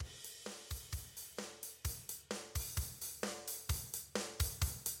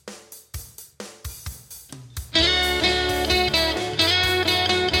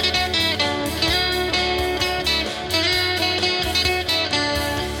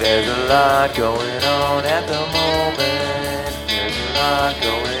There's a lot going on at the moment. There's a lot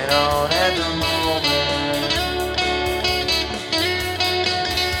going on at the moment.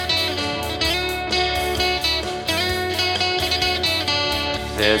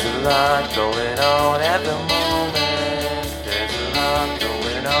 There's a lot going on at the moment. There's a lot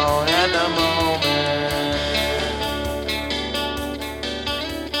going on at the moment.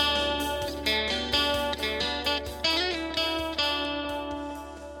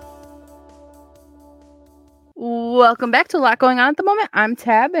 Welcome back to A Lot Going On at the Moment. I'm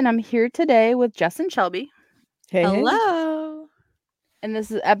Tab, and I'm here today with Jess and Shelby. Hey, Hello. And this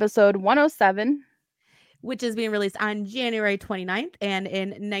is episode 107. Which is being released on January 29th. And in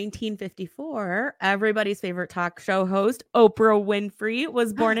 1954, everybody's favorite talk show host, Oprah Winfrey,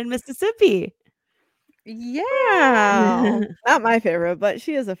 was born in Mississippi. Yeah. Wow. Not my favorite, but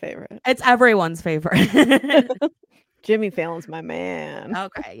she is a favorite. It's everyone's favorite. Jimmy Fallon's my man.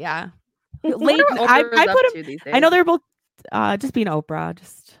 Okay, yeah. I wonder what I Oprah's put up him. to these days. I know they're both just being Oprah.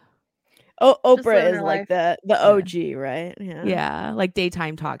 Just Oprah living is her like life. the OG, right? yeah, like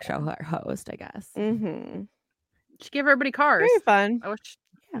daytime talk show host, I guess. Mm-hmm. She gave everybody cars. Very fun. I wish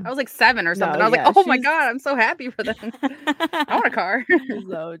Yeah. I was like 7 or something. No, I was yeah, like, oh my she's- God, I'm so happy for them. I want a car. She's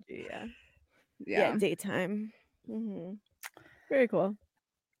the OG, yeah. Yeah. Daytime. Mm-hmm. Very cool.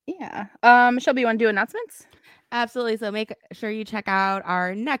 Yeah. Shelby, you want to do announcements? Absolutely. So make sure you check out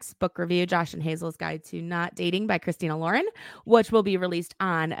our next book review, Josh and Hazel's Guide to Not Dating by Christina Lauren, which will be released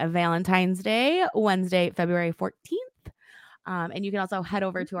on Valentine's Day, Wednesday, February 14th. And you can also head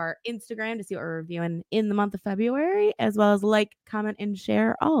over to our Instagram to see what we're reviewing in the month of February, as well as like, comment, and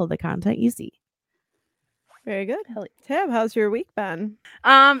share all of the content you see. Very good. Hell Tab, how's your week been?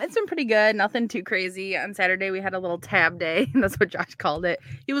 It's been pretty good. Nothing too crazy. On Saturday we had a little tab day. That's what Josh called it.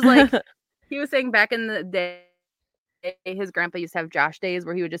 He was like, he was saying back in the day, his grandpa used to have Josh days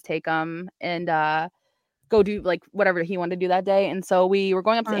where he would just take them and go do like whatever he wanted to do that day. And so we were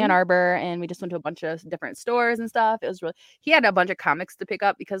going up to Fun. Ann Arbor and we just went to a bunch of different stores and stuff. It was really, he had a bunch of comics to pick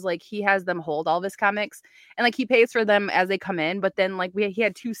up because like he has them hold all of his comics and like he pays for them as they come in. But then like he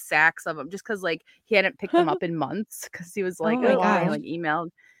had 2 sacks of them just because like he hadn't picked them up in months because he was like, Oh my I gosh. like emailed.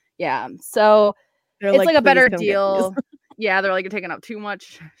 Yeah. So They're it's like a "Please better come get deal. these." Yeah, they're like, you're taking up too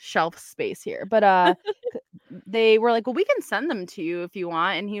much shelf space here. But they were like, well, we can send them to you if you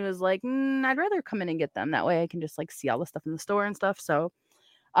want. And he was like, I'd rather come in and get them. That way I can just like see all the stuff in the store and stuff. So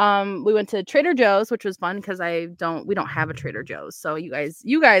we went to Trader Joe's, which was fun because we don't have a Trader Joe's. So you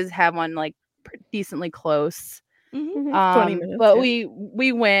guys have one like decently close. Mm-hmm. 20 minutes. But yeah.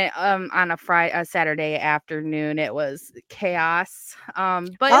 we went on a Saturday afternoon. It was chaos. But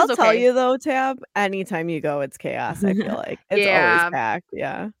it I'll was tell okay. you though, Tab, anytime you go, it's chaos. I feel like it's Yeah. always packed.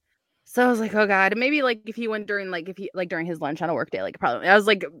 Yeah. So I was like, oh God, maybe like if he went during during his lunch on a work day, like probably I was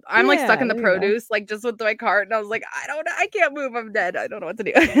like, I'm like stuck in the there you go. produce, like just with my cart. And I was like, I don't know, I can't move, I'm dead. I don't know what to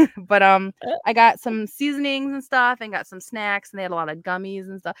do. But I got some seasonings and stuff and got some snacks and they had a lot of gummies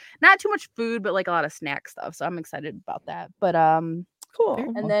and stuff. Not too much food, but like a lot of snack stuff. So I'm excited about that. But Cool.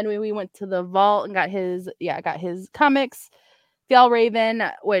 and then we went to the vault and got his comics, Fjallraven,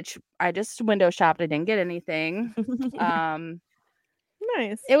 which I just window shopped. I didn't get anything.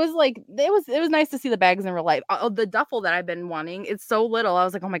 Nice. It was like it was nice to see the bags in real life. The duffel that I've been wanting, it's so little. I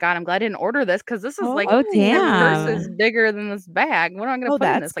was like, oh my God, I'm glad I didn't order this because this is like Oh, this damn. purse is bigger than this bag. What am I gonna Oh, put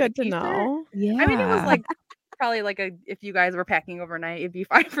in that's this? Like a good to t-shirt? know. Yeah. I mean, it was like probably like if you guys were packing overnight, it'd be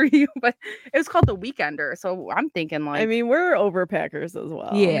fine for you. But it was called the Weekender, so I'm thinking like I mean, we're overpackers as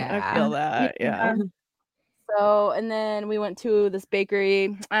well. Yeah. I feel that. Yeah. So, and then we went to this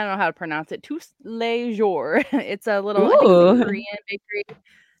bakery. I don't know how to pronounce it. Tous les jours. It's a little I think it's Ooh. a Korean bakery.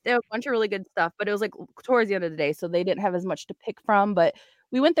 They have a bunch of really good stuff, but it was like towards the end of the day, so they didn't have as much to pick from. But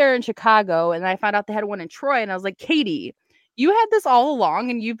we went there in Chicago, and I found out they had one in Troy, and I was like, Katie, you had this all along,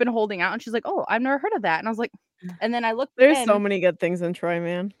 and you've been holding out. And she's like, oh, I've never heard of that. And I was like, and then I looked. There's again, so many good things in Troy,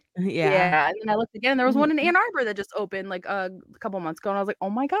 man. yeah. And then I looked again. There was one in Ann Arbor that just opened like a couple months ago, and I was like, oh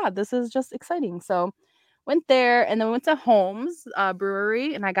my God, this is just exciting. So went there, and then we went to Holmes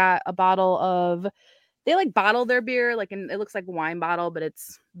Brewery, and I got a bottle of. They like bottle their beer, like it looks like a wine bottle, but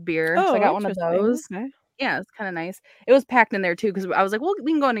it's beer. So I got one of interesting. those. Okay. Yeah, it's kind of nice. It was packed in there too, because I was like, well,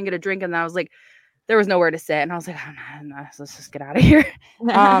 we can go in and get a drink, and then I was like, there was nowhere to sit, and I was like, oh, no, let's just get out of here.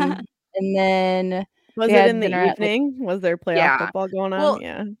 And then Was we it had in the dinner at, like- evening? Was there playoff Yeah. football going on? Well,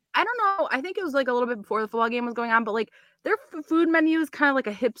 Yeah. I don't know. I think it was like a little bit before the football game was going on, but like their food menu is kind of like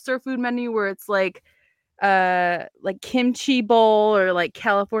a hipster food menu where it's like kimchi bowl or like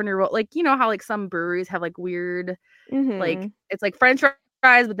California roll, like you know how like some breweries have like weird Mhm. like it's like French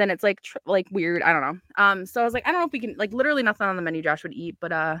fries, but then it's like like weird. I don't know. So I was like, I don't know if we can, like, literally nothing on the menu Josh would eat,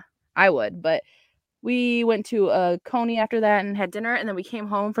 but I would. But we went to a Coney after that and had dinner, and then we came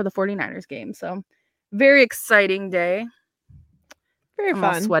home for the 49ers game. So very exciting day. Very I'm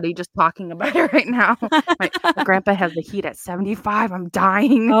all fun. sweaty just talking about it right now. My grandpa has the heat at 75. I'm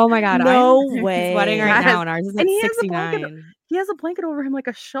dying. Oh my god, No I'm way. sweating right Yes. now, and ours is at And he has a blanket. 69. He has a blanket over him like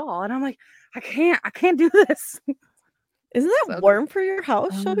a shawl, and I'm like, I can't do this. Isn't that So- warm for your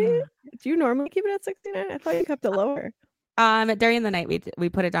house, Shelby? Uh, Do you normally keep it at 69? I thought you kept it lower. During the night we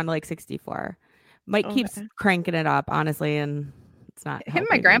put it down to like 64. Mike keeps Okay. cranking it up, honestly, and it's not. Him and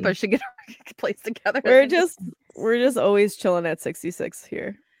my helping grandpa me. should get a place together. We're just always chilling at 66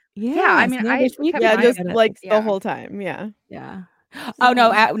 here. I mean, I wish we kept could Yeah, mine just get it. like Yeah. the whole time. Yeah. Yeah. Oh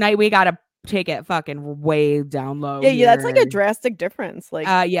no, at night we gotta take it fucking way down low. Yeah, that's like a here. drastic difference. Like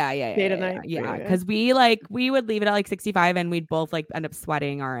yeah, day to night. yeah. Yeah. Because we would leave it at like 65, and we'd both like end up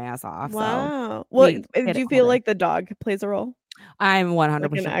sweating our ass off. So wow. Well, we hit do it you feel all like the dog plays a role? I'm Like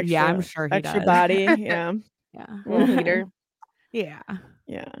 100%. an Yeah, I'm extra- sure he extra does. body. Yeah. Yeah, little heater. yeah.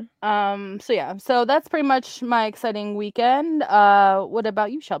 Yeah. So yeah, so that's pretty much my exciting weekend. What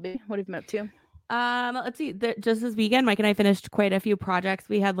about you, Shelby? What have you been up to? Let's see. Just this weekend, Mike and I finished quite a few projects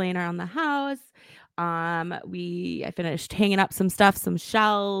we had laying around the house. I finished hanging up some stuff, some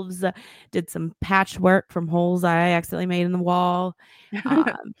shelves, did some patchwork from holes I accidentally made in the wall,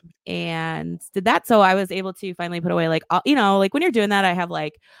 and did that. So I was able to finally put away like like when you're doing that, I have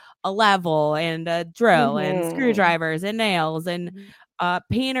like a level and a drill and Mhm. screwdrivers and nails and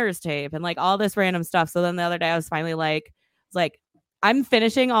painter's tape and like all this random stuff. So then the other day I was finally like, I'm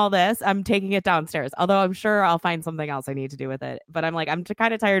finishing all this. I'm taking it downstairs. Although I'm sure I'll find something else I need to do with it. But I'm like, I'm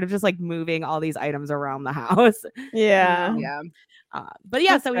kind of tired of just like moving all these items around the house. Yeah. Yeah. But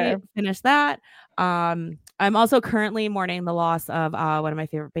yeah, That's so fair. we finished that. I'm also currently mourning the loss of one of my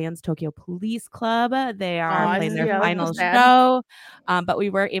favorite bands, Tokyo Police Club. They are Aw, playing yeah, their that's so final sad. show. But we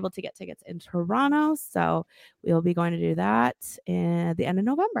were able to get tickets in Toronto. So we'll be going to do that at the end of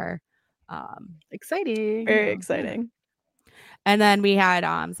November. Exciting. Very Yeah. exciting. And then we had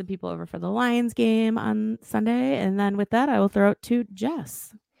some people over for the Lions game on Sunday. And then with that, I will throw it to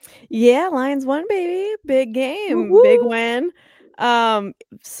Jess. Yeah, Lions won, baby. Big game. Woo-woo. Big win.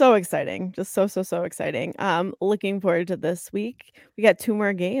 So exciting. Just so exciting. Looking forward to this week. We got 2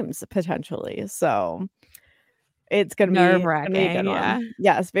 more games potentially. So it's gonna be a Nerve-wracking, good one. yeah.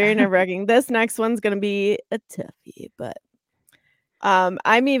 Yes, very nerve-wracking. This next one's gonna be a toughie, but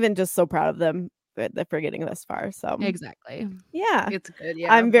I'm even just so proud of them for getting this far. So Exactly. yeah. It's good.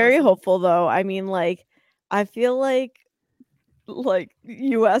 Yeah. I'm it's very awesome. hopeful though. I mean, like, I feel like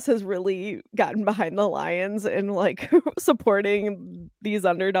US has really gotten behind the Lions and like supporting these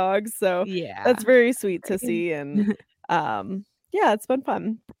underdogs. So Yeah. that's very sweet to see. And yeah, it's been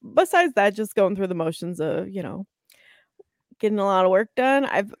fun. Besides that, just going through the motions of, getting a lot of work done.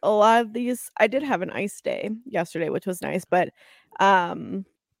 I did have an ice day yesterday, which was nice, but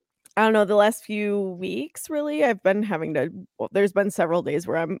I don't know, the last few weeks, really, I've been there's been several days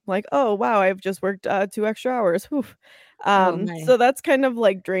where I'm like, oh, wow, I've just worked 2 extra hours. Whew. nice. So that's kind of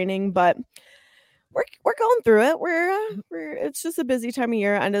like draining, but we're going through it. It's just a busy time of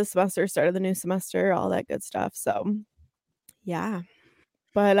year, end of the semester, start of the new semester, all that good stuff. So yeah.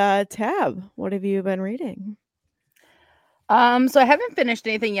 But Tab, what have you been reading? So I haven't finished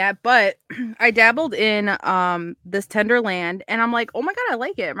anything yet, but I dabbled in this Tender Land, and I'm like, oh my god, I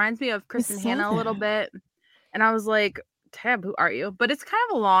like it. It reminds me of Kristen saw Hanna a little bit. And I was like, Tab, who are you? But it's kind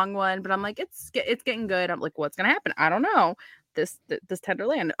of a long one, but I'm like, it's getting good. I'm like, what's gonna happen? I don't know. This Tender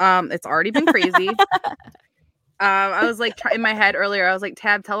Land. It's already been crazy. I was like in my head earlier, I was like,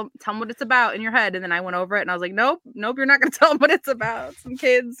 Tab, tell them what it's about in your head. And then I went over it and I was like, nope, you're not gonna tell them what it's about. Some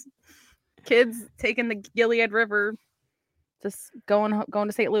kids taking the Gilead River, just going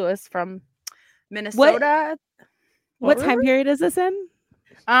to St. Louis from Minnesota. What time period is this in?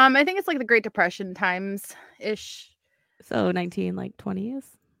 I think it's like the Great Depression times ish, So 20s, 20s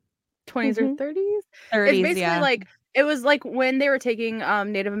Mhm. or 30s. 30s. It's basically yeah. like it was like when they were taking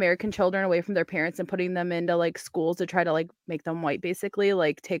Native American children away from their parents and putting them into like schools to try to like make them white, basically,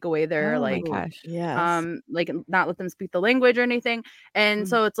 like take away their Oh my like gosh. Yes. like not let them speak the language or anything. And Mm.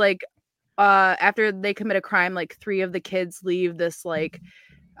 so it's like after they commit a crime, like 3 of the kids leave this like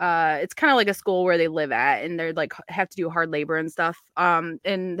it's kind of like a school where they live at, and they're like have to do hard labor and stuff. And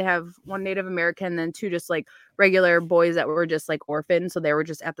they have 1 Native American, then 2 just like regular boys that were just like orphaned, so they were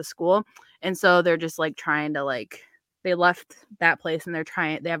just at the school. And so they're just like trying to like, they left that place and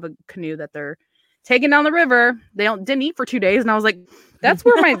they have a canoe that they're taking down the river. They didn't eat for 2 days, and I was like, that's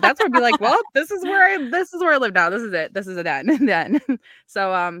where I'd be like, well, this is where I live now. This is it. This is it. Then.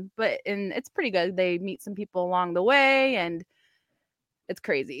 So and it's pretty good. They meet some people along the way, and it's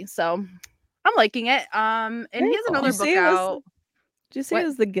crazy. So I'm liking it. And he has another book out. Did you say it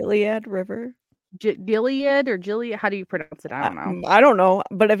was the Gilead River? Gilead or Gilead? How do you pronounce it? I don't know. I don't know.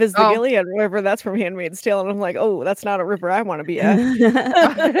 But if it's the Gilead River, that's from Handmaid's Tale, and I'm like, oh, that's not a river I want to be at.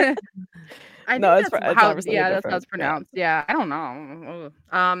 That's how it's pronounced. Yeah, I don't know.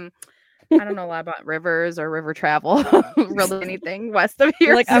 I don't know a lot about rivers or river travel, really anything west of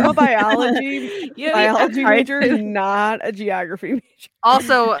here. Like, I'm a biology major, not a geography major.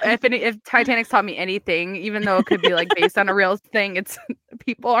 Also, if Titanic's taught me anything, even though it could be like based on a real thing, it's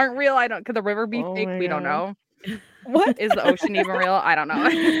people aren't real. Could the river be fake? We don't know. What is the ocean even real? I don't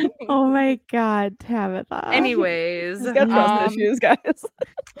know. Oh my God, Tabitha. Anyways, got trust issues, guys.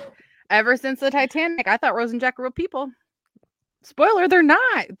 Ever since the Titanic, I thought Rose and Jack were real people. Spoiler, they're not.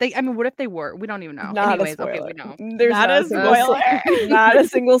 What if they were? We don't even know. Not Anyways, a spoiler. okay, we know. There's not a spoiler. Not a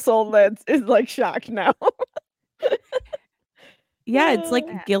single soul that is like shocked now. Yeah, it's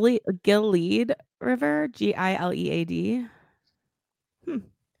like Gilead River, Gilead.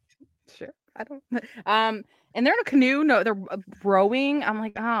 Sure, I don't. And they're in a canoe. No, they're rowing. I'm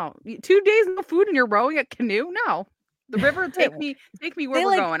like, oh, 2 days no food and you're rowing a canoe? No. The river take me where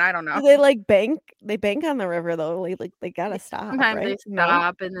we're going. I don't know. They bank on the river though. Like they gotta stop. Sometimes right? they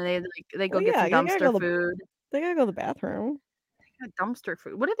stop and then they go get some dumpster food. They gotta go to the bathroom. They got dumpster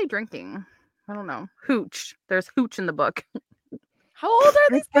food. What are they drinking? I don't know. Hooch. There's hooch in the book. How old are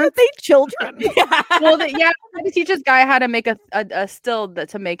these? Are they children? Yeah. Well, they teach this guy how to make a still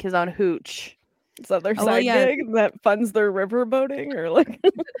to make his own hooch. So their side gig that funds their river boating, or like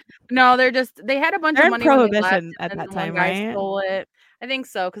no, they had a bunch of money prohibition at that time, right? Stole it. I think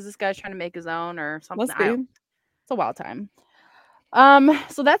so, because this guy's trying to make his own or something. It's a wild time.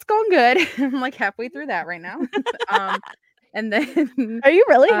 So that's going good. I'm like halfway through that right now. And then are you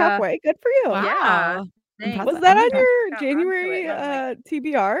really halfway? Good for you. Yeah. Was that on your January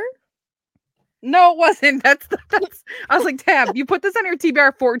TBR? No, it wasn't. That's. I was like, Tab, you put this on your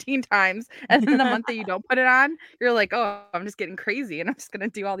TBR 14 times, and then the month that you don't put it on, you're like, oh, I'm just getting crazy, and I'm just gonna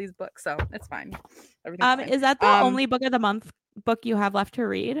do all these books. So it's fine. Fine. Is that the only book of the month book you have left to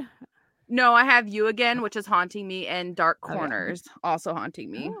read? No, I have You Again, which is haunting me, and Dark Corners also haunting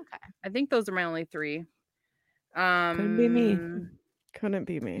me. Oh, okay. I think those are my only 3. Couldn't be me. Couldn't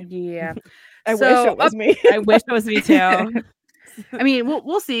be me. Yeah. I wish it was me. I wish it was me too. I mean,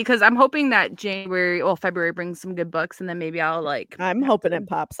 we'll see, because I'm hoping that February brings some good books, and then maybe I'll I'm hoping it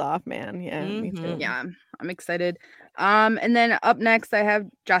pops off, man. Yeah, me too. Yeah, I'm excited. And then up next, I have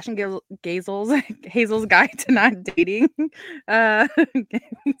Josh and Hazel's Guide to Not Dating.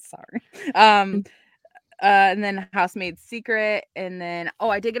 Sorry. And then Housemaid's Secret, and then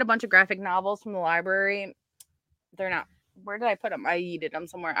I did get a bunch of graphic novels from the library. They're not. Where did I put them? I yeeted them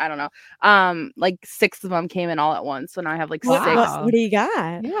somewhere. I don't know. Like 6 of them came in all at once. So now I have like 6. What do you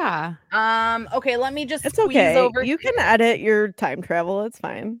got? Yeah. Okay, let me just it's okay. You can edit your time travel. It's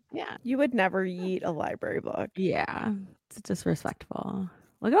fine. Yeah. You would never yeet a library book. Yeah. It's disrespectful.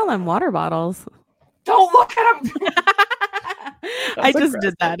 Look at all them water bottles. Don't look at them. I just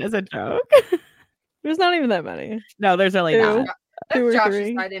did that as a joke. There's not even that many. No, there's really not. That's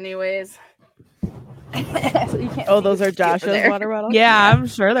Josh's side anyways. So those are Josh's water bottles? Yeah, I'm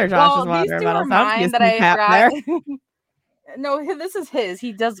sure they're Josh's water bottles. Mine that I forgot. No, this is his.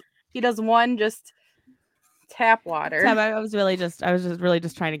 He does one just tap water. I was really just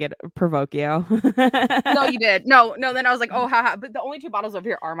trying to provoke you. No, you did. No, then I was like, oh haha. But the only 2 bottles over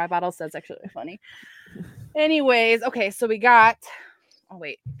here are my bottles, so that's actually really funny. Anyways, okay, so we got come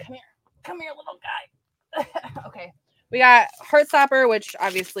here, little guy. Okay. We got Heartstopper, which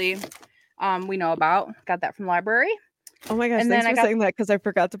obviously we know about. Got that from the library. Oh my gosh, thanks for saying that, because I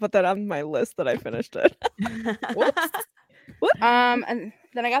forgot to put that on my list that I finished it. And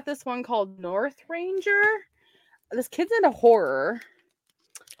then I got this one called North Ranger. This kid's into horror.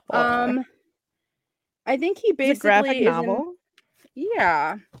 I think he basically it's a graphic novel.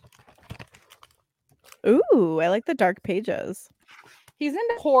 Yeah. Ooh, I like the dark pages. He's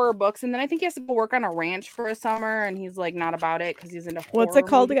into horror books, and then I think he has to go work on a ranch for a summer, and he's like not about it because he's into horror. What's it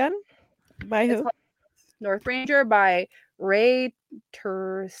called again? By who? North Ranger by Ray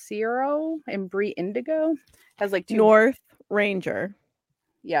Tercero and Brie Indigo. Has like 2 North Ranger.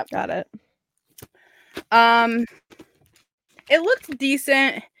 Yep. Got it. It looked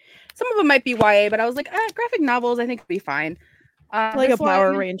decent. Some of them might be YA, but I was like, graphic novels I think would be fine. Like a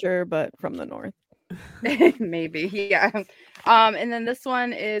Power Ranger, but from the north. Maybe, yeah. And then this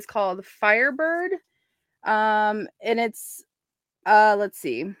one is called Firebird. And it's let's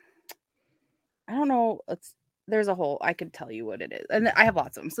see. I don't know. There's a whole. I could tell you what it is, and I have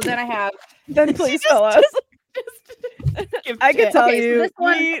lots of them. So then I have. Then please tell us. I can tell Okay, so you. this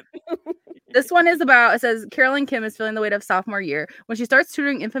one- This one is about. It says Carolyn Kim is feeling the weight of sophomore year when she starts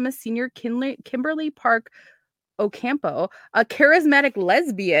tutoring infamous senior Kimberly Park Ocampo, a charismatic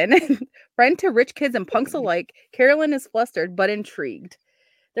lesbian, friend to rich kids and punks alike. Carolyn is flustered but intrigued.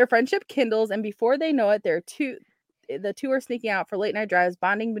 Their friendship kindles, and before they know it, the two are sneaking out for late night drives,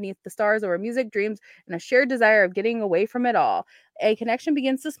 bonding beneath the stars over music, dreams, and a shared desire of getting away from it all. A connection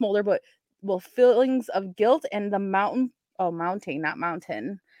begins to smolder, but feelings of guilt and the mountain. Oh, mounting, not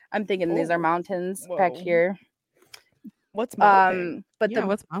mountain. I'm thinking these are mountains back Whoa. here. What's mounting? But Yeah, the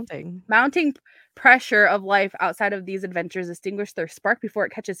what's mounting? mounting pressure of life outside of these adventures extinguish their spark before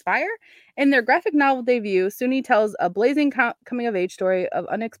it catches fire. In their graphic novel debut, Suni tells a blazing coming-of-age story of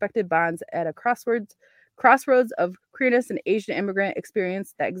unexpected bonds at a crossroads of queerness and Asian immigrant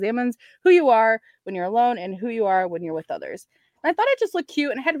experience that examines who you are when you're alone and who you are when you're with others. And I thought it just looked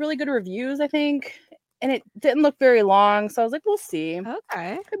cute and it had really good reviews, I think. And it didn't look very long, so I was like, we'll see.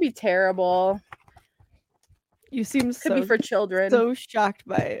 Okay. Could be terrible. You seem Could be for children. so shocked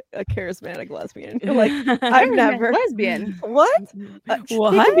by a charismatic lesbian. You're like, I've never lesbian. What? They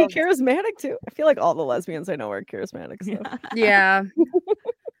What? can be charismatic too. I feel like all the lesbians I know are charismatic. So. Yeah.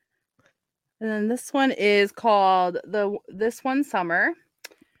 And then this one is called This One Summer,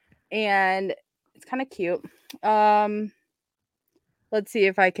 and it's kind of cute. Let's see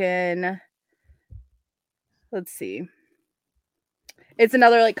if I can. Let's see. It's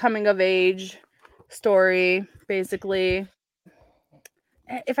another like coming of age story, basically.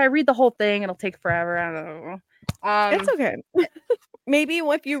 If I read the whole thing, it'll take forever. I don't know. It's okay. Maybe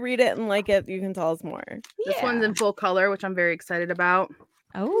if you read it and like it, you can tell us more. This one's in full color, which I'm very excited about.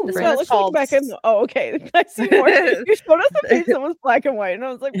 Oh, This So one it is looks called- like back in. Oh, okay. I see more. You showed us a page that was black and white, and I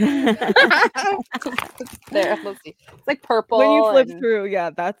was like, There, let's see. It's like purple. when you flip and- through, yeah,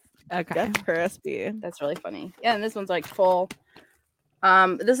 that's okay. crispy. That's really funny. Yeah, and this one's like full.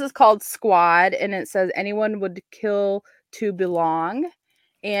 This is called Squad, and it says anyone would kill to belong.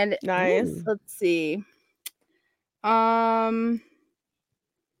 And Nice. let's see. I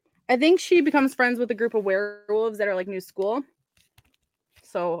think she becomes friends with a group of werewolves that are like new school.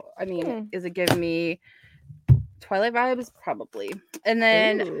 So I mean, is it giving me Twilight vibes? Probably. And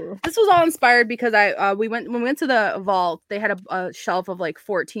then Ooh. this was all inspired because when we went to the vault, they had a shelf of like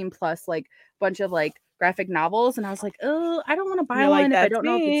 14 plus like bunch of like graphic novels, and I was like, oh, I don't want to buy You're like, one if I "That's don't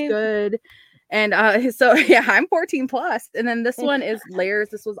know if me." it's good. And so yeah, I'm 14 plus. And then this one is Layers.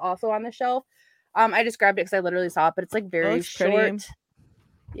 This was also on the shelf. I just grabbed it because I literally saw it, but it's like very looks pretty. short.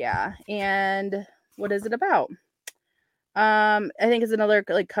 Yeah. And what is it about? I think it's another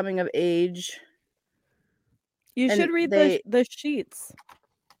like coming of age. You And should read they- the Sheets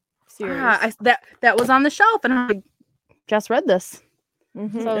series. That was on the shelf, and I like, just read this.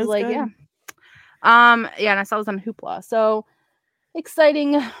 Mhm, So I was it's like, good. yeah. Yeah, and I saw this on Hoopla. So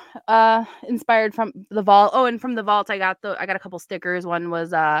exciting, inspired from the vault. Oh, and from the vault, I got a couple stickers. One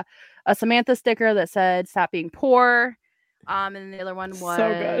was a Samantha sticker that said "Stop being poor." And the other one was So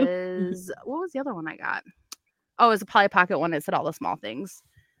good. what was the other one I got? Oh, it was a Polly Pocket one that said all the small things,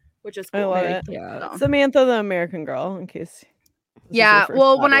 which is I cool. love Very it. cute, so. Samantha, the American Girl, in case. this is your Yeah, first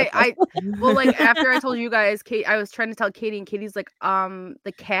well, thought when with I it. well, like after I told you guys, Kate, I was trying to tell Katie, and Katie's like,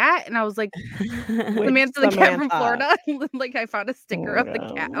 the cat, and I was like, Which Samantha the cat from Samantha? Florida. Like I found a sticker Oh, of the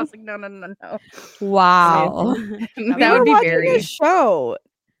cat. I no. was like, no. Wow. We That were would be watching very. a show.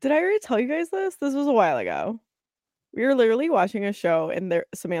 Did I already tell you guys this? This was a while ago. We were literally watching a show, and there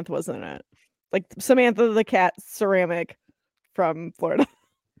Samantha was in it. Like Samantha the cat ceramic from Florida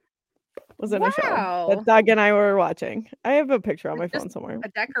was in a show Wow. that Doug and I were watching. I have a picture on my Just phone somewhere. A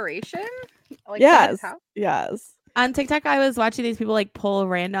decoration? Like Yes, how? yes. On TikTok, I was watching these people like pull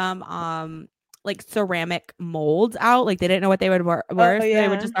random like ceramic molds out. Like they didn't know what they would work. So they yeah.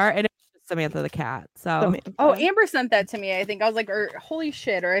 would just start, and it was just Samantha the cat. So Samantha. Oh, Amber sent that to me. I think I was like, holy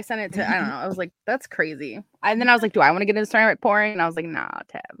shit, or I sent it to I don't know. I was like, that's crazy. And then I was like, do I want to get into ceramic pouring? And I was like, nah,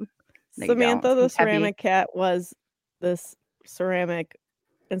 Tab. No, you Samantha don't. the It's heavy. ceramic cat was this ceramic,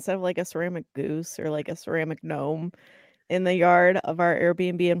 instead of like a ceramic goose or like a ceramic gnome, in the yard of our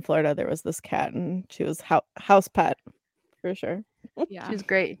Airbnb in Florida, there was this cat, and she was house pet for sure. yeah. She's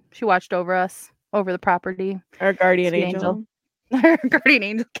great. She watched over us, over the property. Our guardian Sweet angel. Her guardian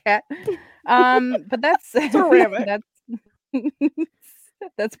angel cat. But that's Ceramic.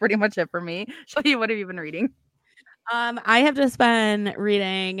 that's pretty much it for me. Shelly, what have you been reading? I have just been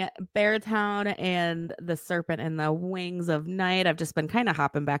reading Beartown and The Serpent and the Wings of Night. I've just been kind of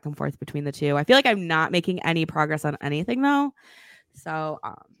hopping back and forth between the two. I feel like I'm not making any progress on anything though. So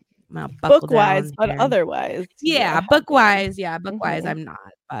I'm gonna buckle Book wise, down but here. otherwise. Yeah, book wise, I'm not.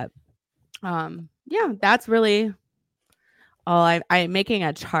 But yeah, that's really all. I'm making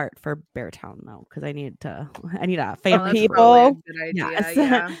a chart for Beartown though, because I need a family people. Probably a good idea. Yes.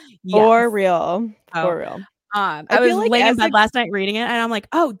 Yeah. For Yes. real. Oh. For real. I I was feel like laying in as bed last night reading it, and I'm like,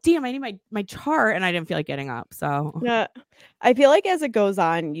 oh damn, I need my chart, and I didn't feel like getting up. So Yeah. I feel like as it goes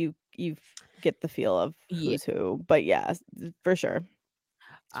on, you get the feel of Yeah. who's who. But yeah, for sure.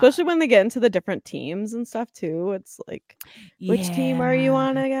 Especially when they get into the different teams and stuff too. It's like, which team are you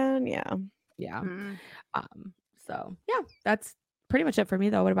on again? Yeah. Yeah. Mhm. So yeah, that's pretty much it for me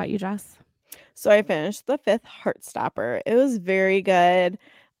though. What about you, Jess? So I finished the 5th Heartstopper. It was very good.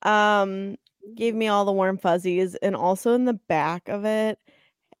 Gave me all the warm fuzzies, and also in the back of it,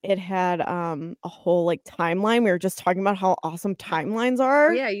 it had a whole like timeline. We were just talking about how awesome timelines Oh,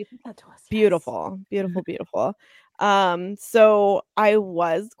 are. yeah, you sent that to us. yes. Beautiful, beautiful, beautiful. So I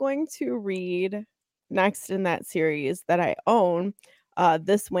was going to read next in that series that I own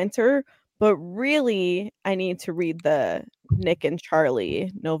this winter, but really I need to read the Nick and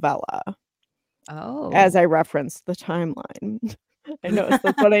Charlie novella Oh, as I referenced the timeline. I noticed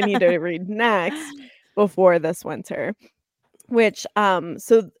that's what I need to read next before this winter. Which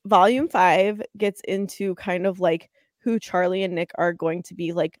so volume 5 gets into kind of like who Charlie and Nick are going to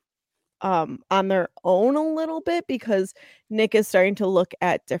be like on their own a little bit, because Nick is starting to look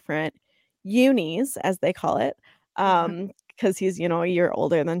at different unis, as they call it, because he's a year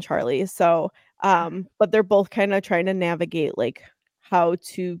older than Charlie. So but they're both kind of trying to navigate like how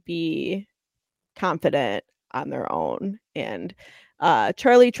to be confident on their own. And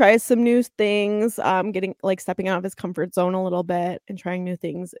Charlie tries some new things, getting like stepping out of his comfort zone a little bit and trying new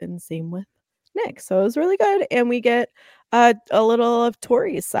things, and same with Nick. So it was really good. And we get a little of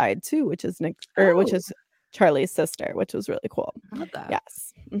Tori's side too, which is which is Charlie's sister, which was really cool. I love that.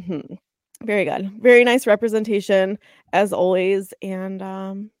 Yes. Very good. Very nice representation as always.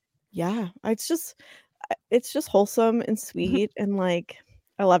 And yeah, it's just wholesome and sweet, and like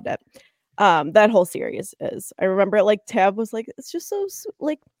I loved it. That whole series is. I remember like Tab was like, it's just so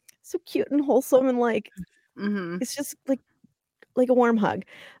so cute and wholesome, and like it's just like a warm hug.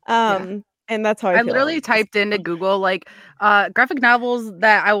 And that's how I feel. literally typed into Google like graphic novels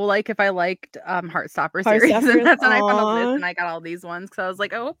that I will like if I liked Heartstopper series, and that's when I found a list, and I got all these ones because I was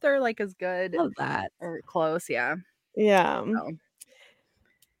like, I hope they're like as good Love that. or close. Yeah.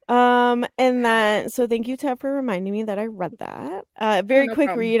 And then so thank you, Tab, for reminding me that I read that. Very no quick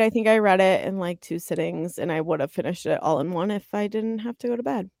problem. read. I think I read it in like 2 sittings, and I would have finished it all in one if I didn't have to go to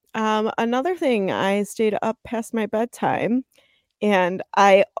bed. Another thing, I stayed up past my bedtime, and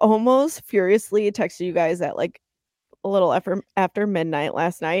I almost furiously texted you guys at like a little after midnight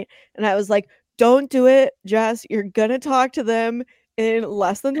last night, and I was like, don't do it, Jess. You're gonna talk to them in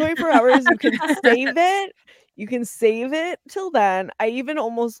less than 24 hours. You can save it. You can save it till then. I even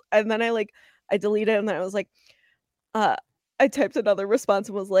almost, and then I deleted it, and then I was like, I typed another response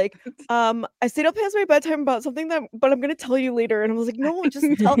and was like, I stayed up past my bedtime about something but I'm gonna tell you later. And I was like, no, just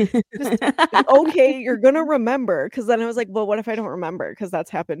tell. Okay, you're gonna remember. Because then I was like, well, what if I don't remember? Because that's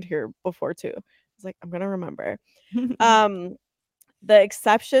happened here before too. I was like, I'm gonna remember. The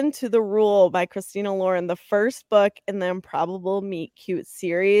Exception to the Rule by Christina Lauren, the first book in the Improbable Meet Cute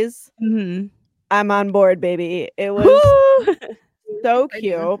series. I'm on board, baby. It was so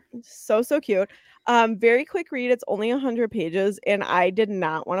cute. So cute. Very quick read. It's only 100 pages, and I did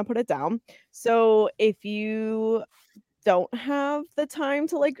not want to put it down. So if you don't have the time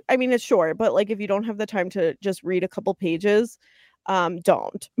to it's short, but like if you don't have the time to just read a couple pages,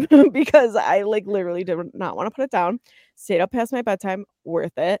 don't because I like literally did not want to put it down. Stayed up past my bedtime.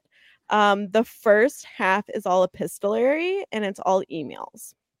 Worth it. The first half is all epistolary, and it's all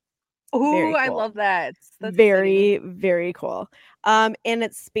emails. Oh, I love that. That's very, very cool. And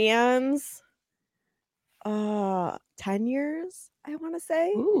it spans 10 years, I want to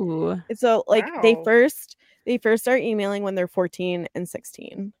say. Ooh. So like Wow. they first start emailing when they're 14 and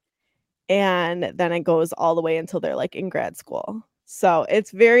 16. And then it goes all the way until they're like in grad school. So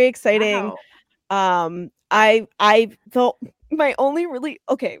it's very exciting. Wow. I felt my only really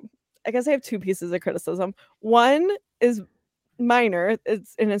I guess I have 2 pieces of criticism. One is minor,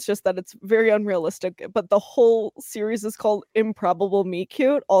 it's just that it's very unrealistic, but the whole series is called Improbable Meet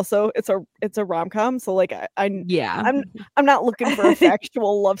Cute. Also, it's a rom-com, so like I'm not looking for a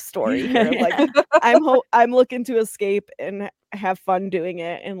factual love story here. Like I'm looking to escape and have fun doing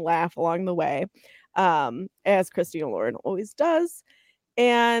it and laugh along the way. as Christina Lauren always does.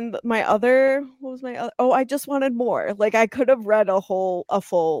 And my other, what was my other? Oh, I just wanted more. Like I could have read a full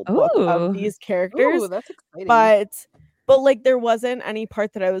book of Ooh. these characters, Ooh, that's exciting. but like there wasn't any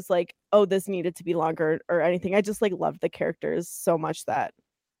part that I was like, oh, this needed to be longer or anything. I just like loved the characters so much that,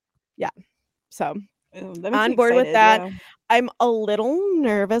 yeah. So Ooh, that makes on me board with excited, that. yeah. I'm a little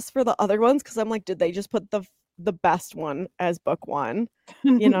nervous for the other ones because I'm like, did they just put the best one as book one?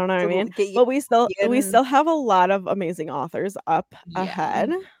 You know what I To mean? get you But we still in. have a lot of amazing authors up Yeah.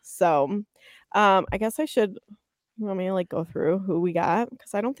 ahead. So I guess I should, you want me to like go through who we got?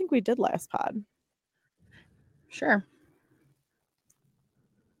 Because I don't think we did last pod. Sure.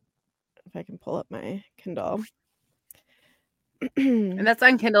 If I can pull up my Kindle. And that's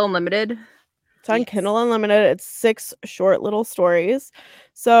on Kindle Unlimited. It's on Yes. Kindle Unlimited. It's 6 short little stories.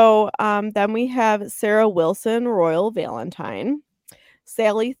 So then we have Sarah Wilson, Royal Valentine,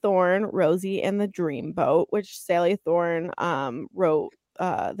 Sally Thorne, Rosie and the Dreamboat, which Sally Thorne wrote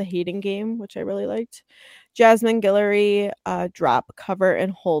The Hating Game, which I really liked. Jasmine Guillory, Drop, Cover,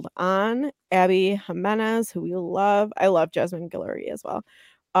 and Hold On. Abby Jimenez, who we love. I love Jasmine Guillory as well.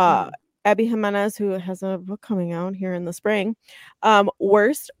 Abby Jimenez, who has a book coming out here in the spring.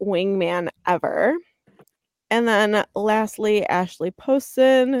 Worst Wingman Ever. And then lastly, Ashley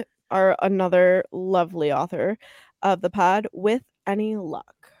Poston, another lovely author of the pod, With Any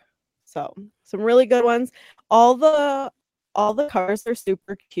Luck. So some really good ones. All the covers are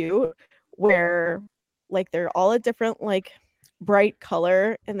super cute, where like they're all a different like bright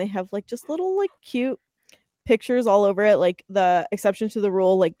color, and they have like just little like cute pictures all over it. Like the exception to the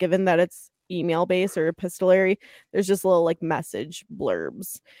rule, like given that it's email based or epistolary, there's just little like message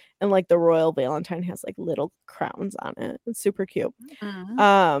blurbs, and like the Royal Valentine has like little crowns on it. It's super cute.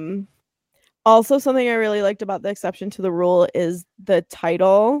 Also something I really liked about the exception to the rule is the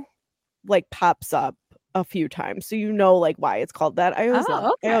title like pops up a few times, so you know like why it's called that. I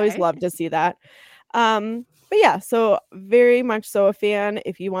always love to see that. But yeah, so very much so a fan.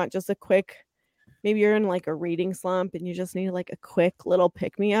 If you want just a quick, maybe you're in like a reading slump and you just need like a quick little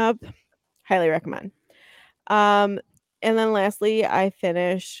pick me up, highly recommend. And then lastly, I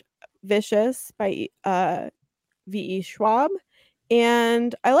finished Vicious by V.E. Schwab,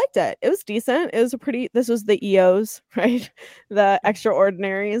 and I liked it. It was decent. It was this was the EOs, right? The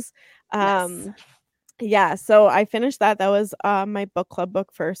Extraordinaries. Yes. Yeah, so I finished that. That was my book club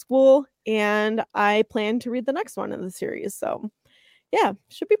book for school, and I plan to read the next one in the series. So yeah,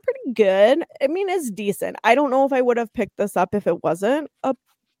 should be pretty good. I mean, it's decent. I don't know if I would have picked this up if it wasn't up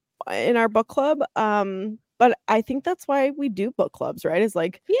in our book club. But I think that's why we do book clubs, right? It's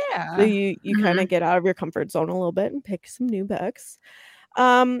like, Yeah. so you kind of get out of your comfort zone a little bit and pick some new books.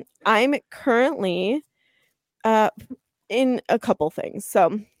 I'm currently in a couple things.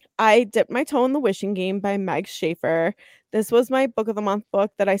 So I dipped my toe in The Wishing Game by Meg Schaefer. This was my book of the month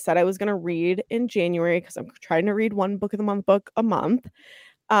book that I said I was going to read in January because I'm trying to read one book of the month book a month.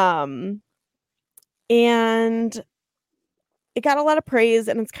 And it got a lot of praise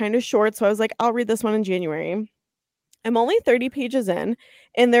and it's kind of short. So I was like, I'll read this one in January. I'm only 30 pages in,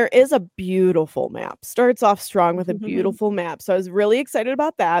 and there is a beautiful map. Starts off strong with a beautiful map. So I was really excited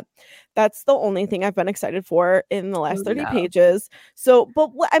about that. That's the only thing I've been excited for in the last 30 pages. So, but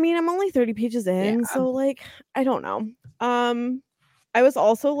I mean, I'm only 30 pages in. So like, I don't know. I was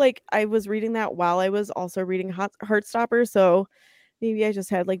also like, I was reading that while I was also reading Heartstopper. So maybe I just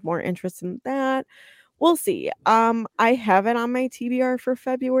had like more interest in that. We'll see. I have it on my TBR for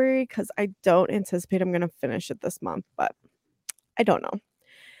February because I don't anticipate I'm gonna finish it this month, but I don't know.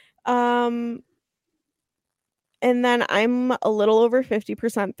 And then I'm a little over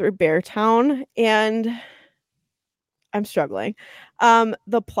 50% through Beartown, and I'm struggling.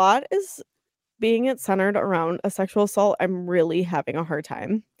 The plot is being it centered around a sexual assault. I'm really having a hard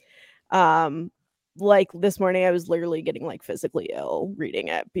time. Like this morning I was literally getting like physically ill reading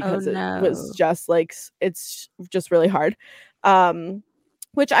it because it was just like, it's just really hard.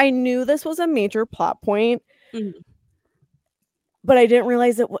 Which I knew this was a major plot point, but I didn't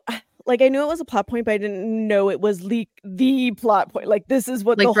realize it. Like I knew it was a plot point, but I didn't know it was the plot point. Like this is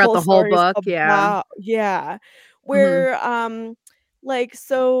what like the whole story book, is about. Yeah. Where like,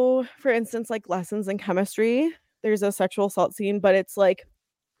 so for instance, like Lessons in Chemistry, there's a sexual assault scene, but it's like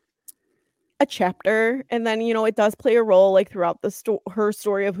a chapter, and then you know it does play a role like throughout the her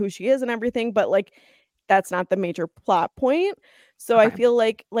story of who she is and everything, but like that's not the major plot point. So I feel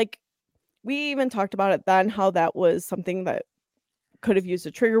like we even talked about it then, how that was something that could have used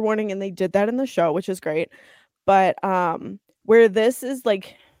a trigger warning, and they did that in the show, which is great. But where this is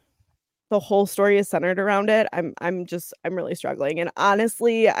like the whole story is centered around it, I'm really struggling. And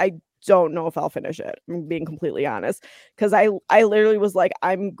honestly, I don't know if I'll finish it. I'm being completely honest, because I literally was like,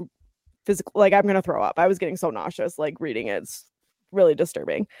 I'm physical, like I'm gonna throw up. I was getting so nauseous like reading it. It's really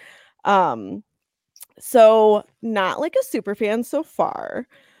disturbing. So not like a super fan so far.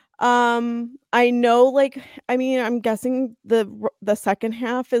 I know, like, I mean, I'm guessing the second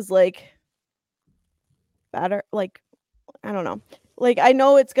half is like better. Like, I don't know. Like, I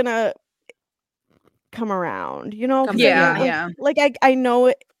know it's gonna come around, you know? 'Cause Yeah, like, yeah. Like I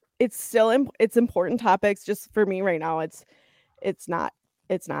know it's still it's important topics. Just for me right now, it's not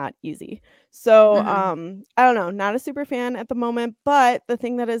easy. So I don't know, not a super fan at the moment, but the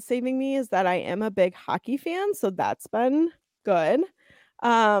thing that is saving me is that I am a big hockey fan, so that's been good.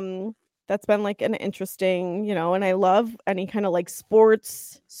 That's been like an interesting, you know, and I love any kind of like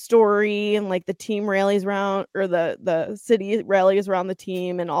sports story and like the team rallies around, or the city rallies around the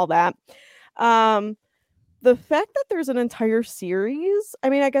team and all that. The fact that there's an entire series, I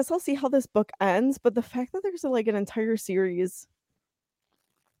mean, I guess I'll see how this book ends, but the fact that there's like an entire series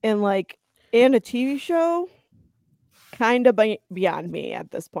and a TV show, kind of beyond me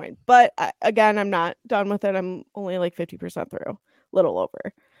at this point. But again, I'm not done with it. I'm only like 50% through, little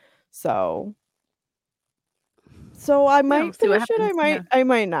over. So I might we'll see what finish it. happens, I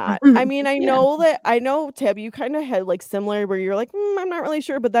might not. I mean, I know Tab, you kind of had like similar where you're like, I'm not really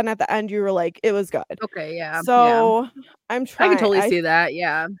sure, but then at the end you were like, it was good. Okay, yeah. So I'm I trying. can totally see that.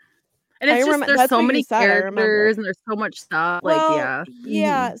 Yeah. And it's just there's so many characters and there's so much stuff. Well, like, yeah.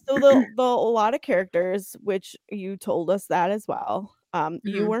 yeah. So the a lot of characters, which you told us that as well.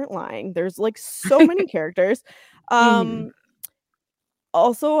 You weren't lying. There's like so many characters.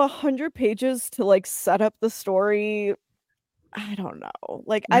 Also 100 pages to like set up the story. I don't know.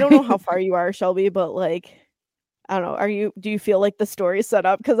 Like, I don't know how far you are, Shelby, but like, I don't know. Do you feel like the story's set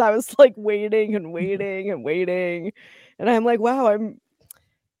up? Because I was like waiting and waiting and waiting. And I'm like, wow, I'm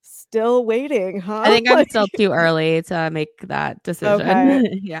still waiting, huh? I think I'm still too early to make that decision.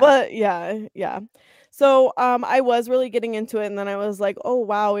 Okay. Yeah. But yeah. So I was really getting into it, and then I was like, oh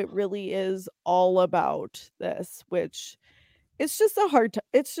wow, it really is all about this, which it's just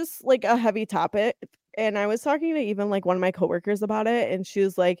it's just like a heavy topic. And I was talking to even like one of my coworkers about it, and she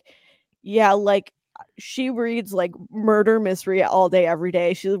was like, yeah, like she reads like murder mystery all day, every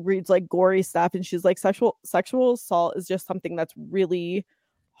day. She reads like gory stuff, and she's like, sexual assault is just something that's really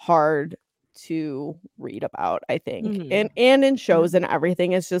hard to read about, I think. And in shows and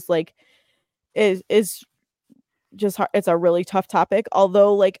everything, it's just like is just hard. It's a really tough topic,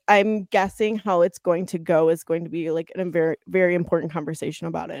 although like I'm guessing how it's going to go is going to be like a very, very important conversation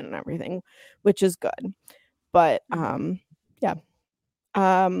about it and everything, which is good. But yeah.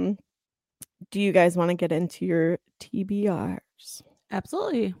 Do you guys want to get into your TBRs?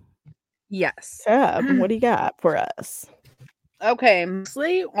 Absolutely. Yes. What do you got for us? Okay,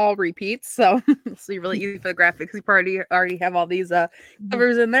 mostly all repeats, so it's really easy for the graphics. We already have all these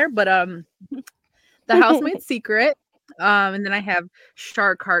covers in there, but The Housemaid's Secret, and then I have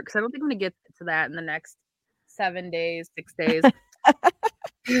Shark Heart, because I don't think I'm gonna get to that in the next 6 days.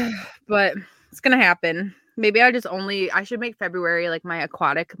 But it's gonna happen. Maybe I should make February like my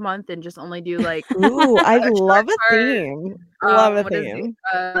aquatic month and just only do like Ooh, I love a Heart, theme. Love a what is theme.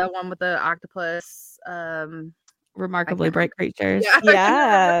 the one with the octopus? Remarkably Bright Creatures.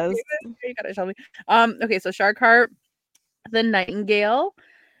 Yeah. Yes. You gotta tell me. Okay, so Shark Heart, The Nightingale,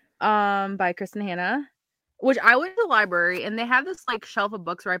 by Kristen Hanna, which I went to the library and they have this like shelf of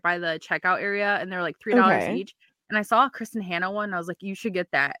books right by the checkout area, and they're like $3 each. And I saw a Kristen Hanna one, and I was like, you should get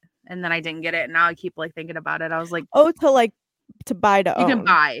that. And then I didn't get it. And now I keep like thinking about it. I was like, oh, to buy to own. You can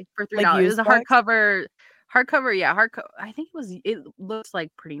buy for $3. Like it was a hardcover. Yeah, I think it looks like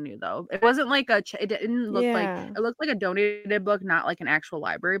pretty new though. It wasn't like it didn't look like, it looked like a donated book, not like an actual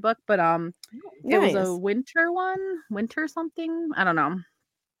library book. But it was a winter something. I don't know.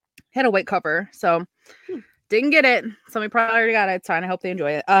 Had a white cover, so didn't get it. Somebody probably already got it. It's fine. I hope they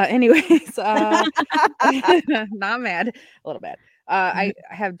enjoy it. Anyways, not mad, a little bad. I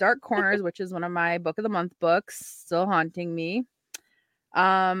have Dark Corners, which is one of my book of the month books, still haunting me.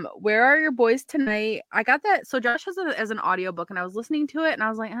 Where Are Your Boys Tonight? I got that. So Josh has it as an audiobook, and I was listening to it, and I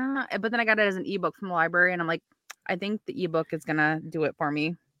was like, but then I got it as an ebook from the library, and I'm like, I think the ebook is gonna do it for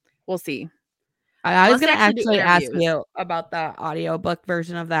me. We'll see. I was going to actually ask you about the audiobook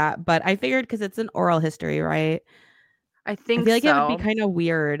version of that, but I figured because it's an oral history, right? I feel like it would be kind of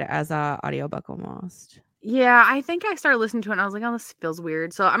weird as a audiobook almost. Yeah, I think I started listening to it and I was like, oh, this feels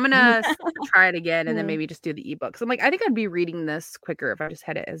weird. So I'm gonna try it again and then maybe just do the ebook. So I'm like, I think I'd be reading this quicker if I just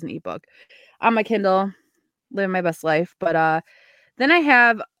had it as an ebook on my Kindle, living my best life. But Then I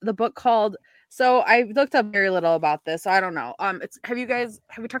have the book called. So I looked up very little about this. So I don't know. Have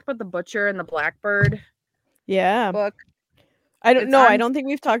we talked about The Butcher and the Blackbird Yeah. book? I don't It's know. I on- don't think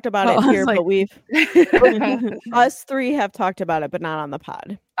we've talked about Oh, it I was here, like- but we've us three have talked about it, but not on the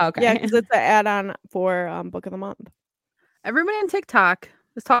pod. Okay. Yeah, because it's an add-on for Book of the Month. Everybody on TikTok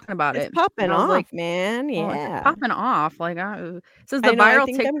is talking about It's it. popping And I was off, like, man. oh, it's Yeah. popping off. Like, it says the I know, I viral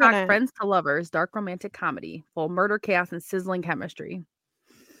think I'm TikTok gonna- Friends to Lovers dark romantic comedy full of murder, chaos, and sizzling chemistry.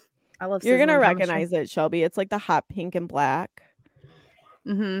 I love. You're gonna sizzling recognize it, Shelby. It's like the hot pink and black.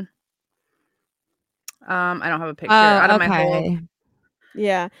 Mm-hmm. I don't have a picture out of my whole.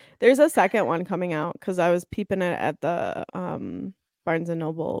 Yeah, there's a second one coming out because I was peeping it at the Barnes and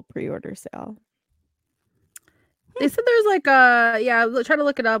Noble pre-order sale. They said there's like try to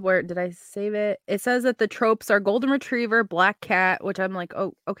look it up. Where did I save it? It says that the tropes are golden retriever, black cat, which I'm like,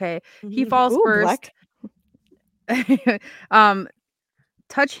 oh, okay. He falls Ooh, first. black.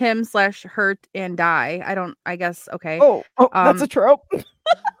 Touch him / hurt and die. I guess okay. Oh, that's a trope.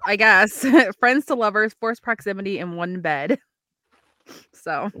 I guess friends to lovers, forced proximity in one bed.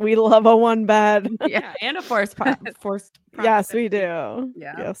 So We love a one bed. yeah, And a forced Yes, we do.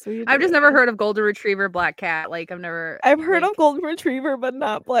 Yeah. Yes, we do. I've just never heard of golden retriever, black cat. Like I've heard of golden retriever, but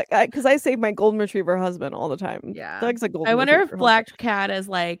not black. Because I save my golden retriever husband all the time. Yeah. Doug's a golden. I wonder if retriever black husband. cat is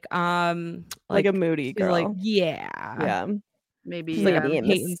like like a moody she's girl. like yeah. Yeah, maybe she's like yeah, being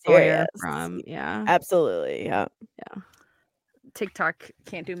Peyton Sawyer mysterious. from Absolutely. Yeah. TikTok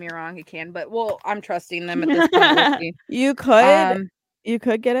can't do me wrong. It can, but I'm trusting them at this point. We'll see. You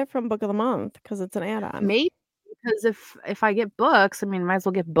could get it from Book of the Month because it's an add-on. Maybe because if I get books, I mean, might as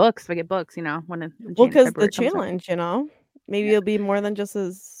well get books. If I get books, when Well, because the February comes out. challenge, maybe it'll be more than just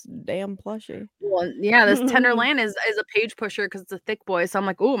as damn plushy. Well, yeah, this Tenderland is a page pusher because it's a thick boy. So I'm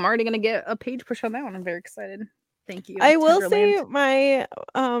like, oh, I'm already gonna get a page push on that one. I'm very excited. Thank you. I will say Tenderland. my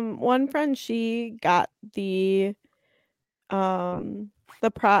one friend, she got the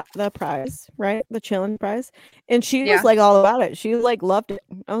prize, right? The challenge prize. And she Yeah. was like all about it. She like loved it.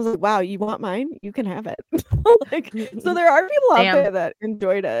 I was like, wow, you want mine? You can have it. So there are people out Damn. there that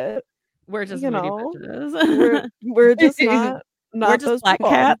enjoyed it. We're just You moody know, bitches. We're just not We're those just black people.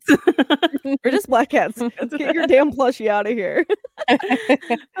 cats. We're just black cats. Get your damn plushie out of here.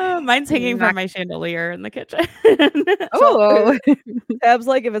 Mine's hanging Not- from my chandelier in the kitchen. Oh, Tab's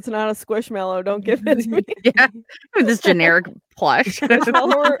like, if it's not a squishmallow, don't give it to me. yeah, this generic plush.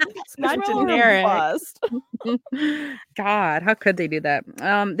 Squishmallow or not Squishmallow or generic. bust. God, how could they do that?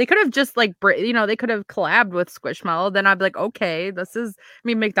 They could have just like they could have collabed with Squishmallow. Then I'd be like, okay,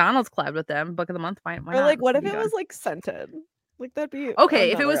 McDonald's collabed with them. Book of the Month. Why Or not? like, what if That'd it be was good. like scented? Like that'd be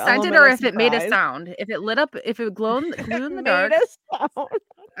Okay, if it was another scented element or of if it made a surprise. sound, if it lit up, if it glowed in the Made dark, a sound.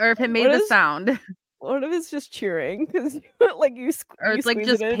 or if it made What the is- sound, What if it's just cheering? Because like you, or you it's like squeeze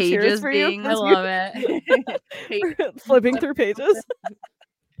just it in, it cheers pages for you. being. I love it. Flipping through pages.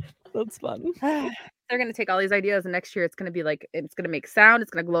 That's fun. They're gonna take all these ideas, and next year it's gonna be like it's gonna make sound. It's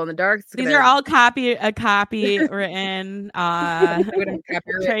gonna glow in the dark. It's These gonna, are all copy written. we're gonna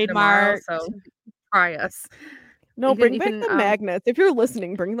copyright tomorrow, trademarked. so try us. No, You bring can- back you the can, magnets. If you're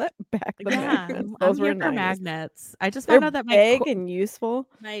listening, bring that back. The Yeah, magnets. I'm Those were here for nice. magnets. I just They're found out that big and useful.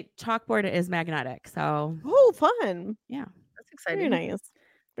 my chalkboard is magnetic. So Oh, fun! yeah. That's exciting. Very nice.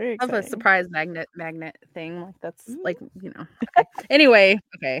 Very I love exciting. a surprise magnet thing. Like that's Mm. like Okay. Anyway,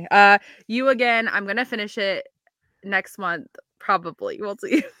 okay. You again. I'm gonna finish it next month. Probably. We'll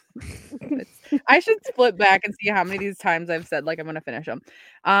see. I should split back and see how many of these times I've said like I'm gonna finish them.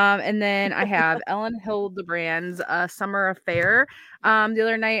 And then I have Ellen Hildebrand's Summer Affair. The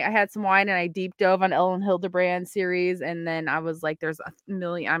other night I had some wine and I deep dove on Ellen Hildebrand's series, and then I was like, there's a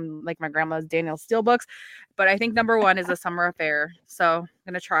million. I'm like my grandma's Danielle Steele books, but I think number one is A Summer Affair. So I'm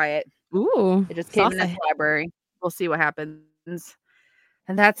gonna try it. Ooh. It just came in saucy. the library. We'll see what happens.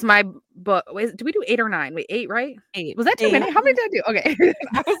 And that's my book. Wait, do we do 8 or 9? Wait, 8, right? 8. Was that too many? How many did I do? Okay.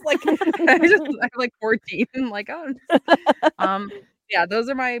 I was like, I have like 14. I'm like, oh. Yeah, those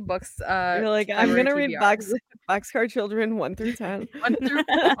are my books. You're like, I'm February gonna read TBRs. Boxcar Children 1 through 10. 1 through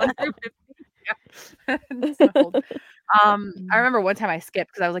 50. Yeah. It's so old. I remember one time I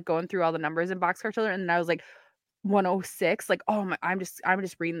skipped because I was like going through all the numbers in Boxcar Children, and then I was like 106. Like, oh my, I'm just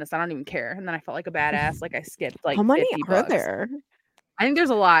reading this. I don't even care. And then I felt like a badass. Like I skipped like How many 50 are books. there? I think there's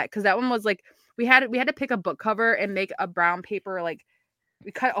a lot because that one was like we had to pick a book cover and make a brown paper, like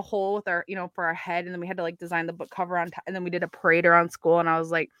we cut a hole with our for our head, and then we had to like design the book cover on top, and then we did a parade around school, and I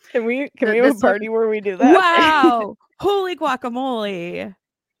was like, Can we Th- have a this one- party where we do that? Wow. Holy guacamole.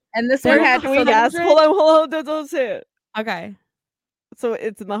 and this There one had Can we so the- guess? Hold on. Don't say it. Okay. So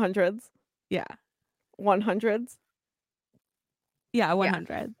it's in the hundreds, Yeah. 100s. Yeah,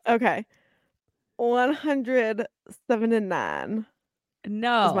 100. Okay. 179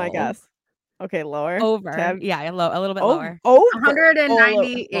 No. is my guess. Okay, lower. Over. Tab- Yeah, a little bit Oh, lower. over.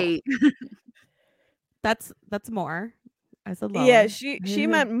 198. That's more. I said lower. Yeah, she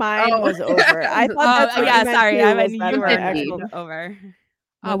meant mine Oh. was over. I thought that's what yeah, you meant sorry. too, I was meant that you were the 150. actual- over.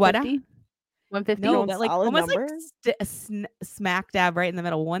 What? 150? 150? No, No, but like solid almost number? like smack dab right in the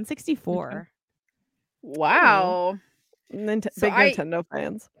middle. 164. Wow. Big So Nintendo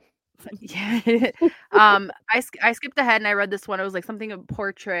fans. Yeah. I skipped ahead and I read this one. It was like something, a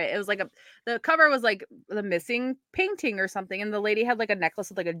portrait. It was like the cover was like the missing painting or something, and the lady had like a necklace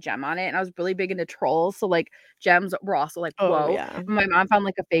with like a gem on it. And I was really big into trolls, so like gems were also like, Oh, whoa. yeah. My mom found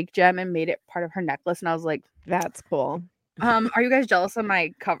like a fake gem and made it part of her necklace, and I was like, That's cool. are you guys jealous of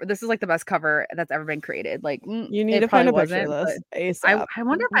my cover? This is like the best cover that's ever been created. Like, You need it to find a probably picture of wasn't, this but ASAP. I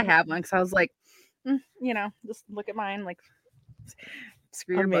wonder if I have one, because I was like, just look at mine, like,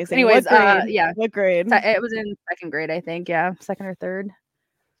 screw your books. Amazing. Anyways, What grade? yeah, What grade? it was in second grade, I think. Yeah, second or third.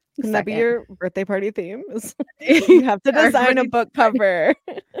 Can that be Second. your birthday party theme? You have to design a Everybody book cover.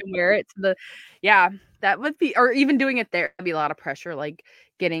 and wear it to the, yeah, that would be, or even doing it there would be a lot of pressure, like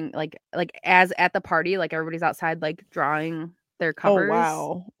getting like as at the party, like everybody's outside like drawing their covers.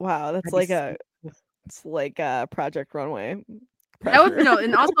 Oh wow, that's That'd be it's like a Project Runway. That would pressure.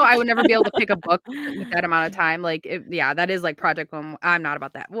 and also I would never be able to pick a book with that amount of time. Like, that is like Project One. I'm not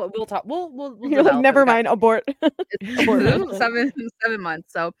about that. We'll talk. We'll You're like, develop never it. mind, abort. It's Abort mission. 7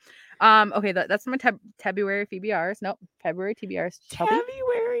 months. So, okay, that's my February TBRs. Nope, February TBRs. Shelby?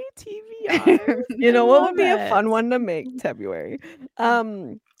 February TBR. You know what would be a love fun it. one to make February?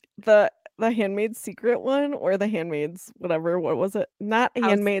 The Handmaid's Secret one, or the Handmaids, whatever. What was it? Not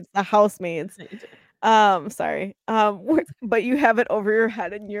Handmaids, the Housemaids. Sorry. But you have it over your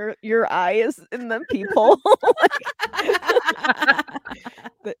head and your eye is in the peephole.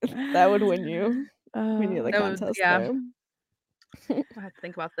 That would win you the that would- contest. yeah. there. I have to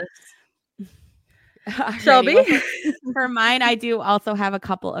think about this. Alrighty, Shelby? well, for mine, I do also have a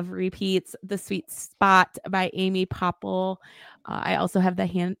couple of repeats. The Sweet Spot by Amy Popple. I also have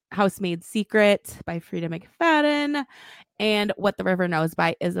the Housemaid's Secret by Frida McFadden, and What the River Knows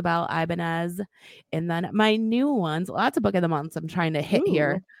by Isabel Ibanez. And then my new ones, lots of book of the months I'm trying to hit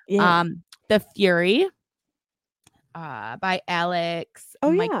here. Ooh, yeah. The Fury by Alex.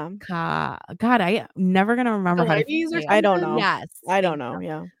 Oh, Micah. God, I'm never gonna remember how to Ladies or say it. I don't know. Yes, I don't thank know. you.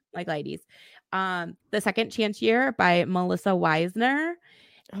 Yeah. Like ladies. The Second Chance Year by Melissa Weisner.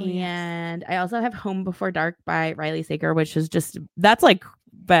 Oh, yes. And I also have Home Before Dark by Riley Sager, which is that's like,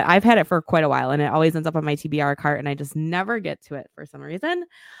 but I've had it for quite a while and it always ends up on my TBR cart and I just never get to it for some reason.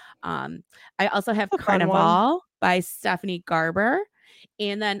 I also have A fun one. Carnival by Stephanie Garber.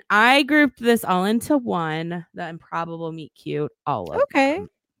 And then I grouped this all into one, the Improbable Meet Cute, all of Okay. them.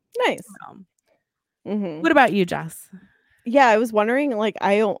 Nice. So, Mhm. what about you, Jess? Yeah, I was wondering, like,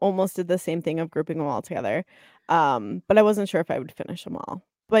 I almost did the same thing of grouping them all together. But I wasn't sure if I would finish them all.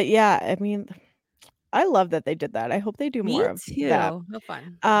 But yeah, I mean, I love that they did that. I hope they do more Me of too. that. How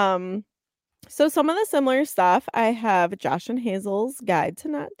fun. So some of the similar stuff, I have Josh and Hazel's Guide to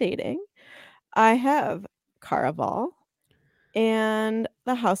Not Dating. I have Caraval and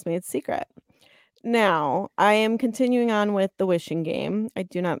The Housemaid's Secret. Now, I am continuing on with The Wishing Game. I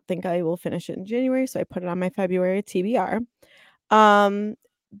do not think I will finish it in January, so I put it on my February TBR.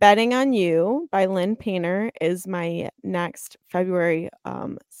 Betting on You by Lynn Painter is my next February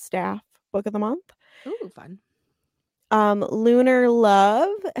staff book of the month. Ooh, fun. Lunar Love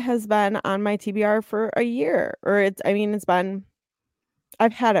has been on my TBR for a year, or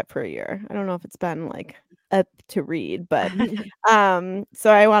I've had it for a year. I don't know if it's been like up to read, but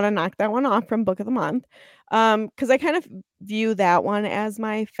so I want to knock that one off from book of the month. Because I kind of view that one as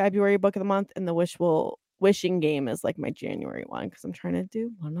my February book of the month, and the Wishing Game is like my January one, because I'm trying to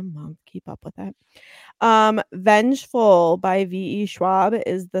do one a month, keep up with it. Vengeful by V.E. Schwab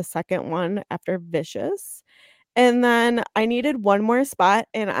is the second one after Vicious. And then I needed one more spot,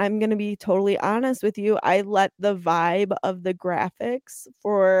 and I'm going to be totally honest with you. I let the vibe of the graphics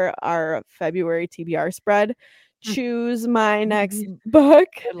for our February TBR spread choose my next book.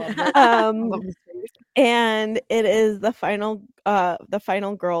 I love that. I love this. And it is the final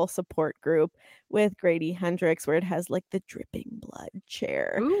girl support group with Grady Hendrix, where it has like the dripping blood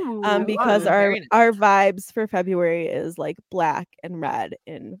chair. Ooh, Because very nice. our vibes for February is like black and red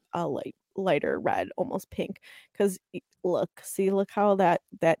and a lighter red, almost pink. Because look how that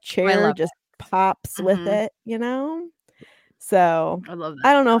chair love just pops with Mhm. it, you know. So I love that.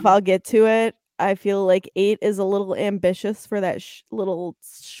 I don't know if I'll get to it. I feel like 8 is a little ambitious for that little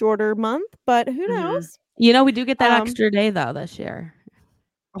shorter month, but who Mhm. knows? You know, we do get that Um, extra day though this year.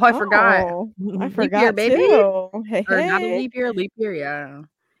 Oh, I forgot. Oh, I Leap forgot year, baby. too. Hey, Or not a hey. leap year, yeah.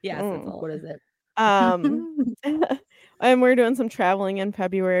 Yes, it's Mm. what is it? And we're doing some traveling in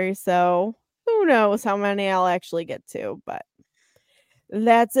February, so who knows how many I'll actually get to, but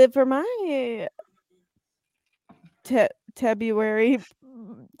that's it for my February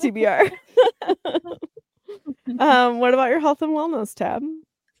TBR. What about your health and wellness tab?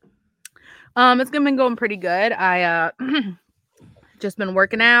 It's been going pretty good. I just been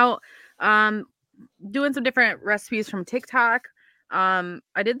working out, doing some different recipes from TikTok.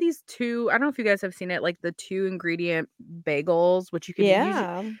 I did these 2, I don't know if you guys have seen it, like the 2 ingredient bagels, which you can use.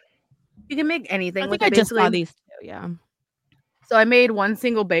 Yeah. You can make anything I with think it, I just saw basically. these two. Yeah. So I made one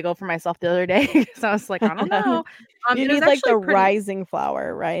single bagel for myself the other day. So I was like, I don't know. You It was need like actually the pretty, rising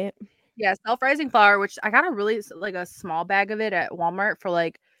flour, right? yeah, self-rising flour, which I got a really like a small bag of it at Walmart for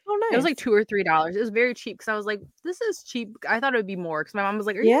like, Oh, it was like nice. $2 or $3. It was very cheap because I was like, this is cheap. I thought it would be more because my mom was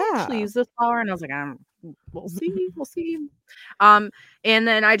like, are you gonna actually Yeah. use this flour? And I was like, we'll see, we'll see. And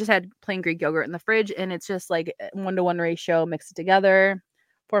then I just had plain Greek yogurt in the fridge, and it's just like 1-to-1 ratio, mix it together,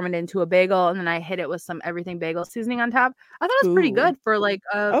 form it into a bagel, and then I hit it with some everything bagel seasoning on top. I thought it was pretty Ooh. good for like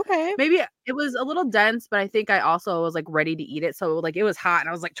Okay. maybe it was a little dense, but I think I also was like ready to eat it. So like it was hot, and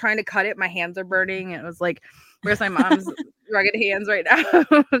I was like trying to cut it. My hands are burning. And it was like, where's my mom's rugged hands right now?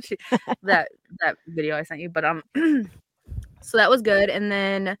 that video I sent you. But so that was good. And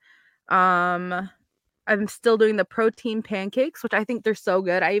then I'm still doing the protein pancakes, which I think they're so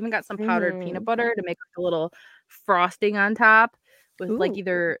good. I even got some powdered peanut butter to make like a little frosting on top with like Ooh.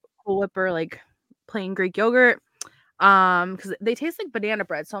 either Cool Whip or like plain Greek yogurt. Because they taste like banana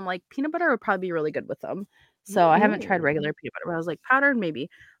bread. So I'm like, peanut butter would probably be really good with them. So I haven't tried regular peanut butter, but I was like, powdered maybe.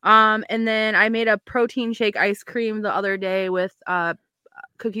 And then I made a protein shake ice cream the other day with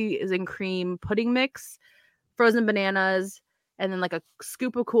cookies and cream pudding mix, frozen bananas, and then like a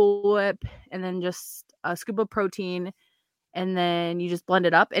scoop of Cool Whip, and then just a scoop of protein, and then you just blend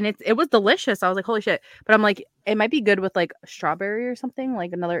it up, and it was delicious. I was like, holy shit. But I'm like, it might be good with like strawberry or something,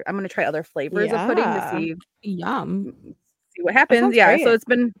 like another. I'm gonna try other flavors of pudding to see Yum. what happens. sounds Yeah, great. so it's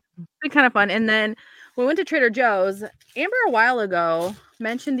been kind of fun. And then we went to Trader Joe's. Amber a while ago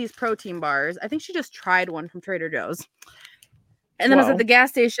mentioned these protein bars. I think she just tried one from Trader Joe's. And then I was Whoa. at the gas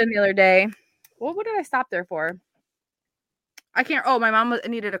station the other day. Well, what did I stop there for? I can't. Oh, my mom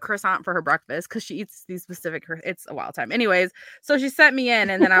needed a croissant for her breakfast because she eats these specific. It's a wild time. Anyways, so she sent me in,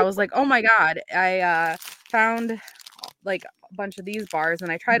 and then I was like, oh my God, I found like a bunch of these bars,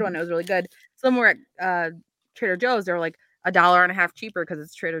 and I tried one. It was really good. Some were at Trader Joe's. They were like $1.50 cheaper because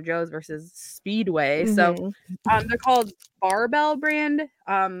it's Trader Joe's versus Speedway. So they're called Barbell brand.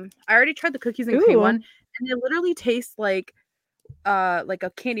 I already tried the cookies and cream one, and they literally taste like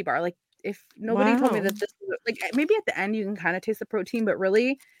a candy bar. Like if nobody told me that this was, like maybe at the end you can kind of taste the protein, but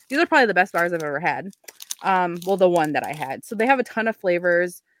really these are probably the best bars I've ever had. Well, the one that I had. So they have a ton of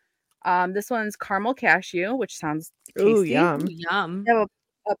flavors. This one's caramel cashew, which sounds tasty. Ooh, yum. Ooh, yum. They have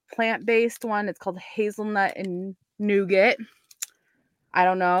a plant-based one. It's called hazelnut and nougat. I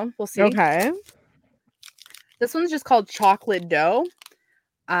don't know. We'll see. Okay. This one's just called chocolate dough.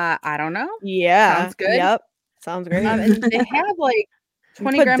 I don't know. Yeah. Sounds good. Yep. Sounds great. And they have like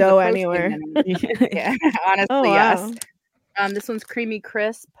 20 put grams dough of protein anywhere. in them. Yeah, honestly, Oh, yes. wow. This one's creamy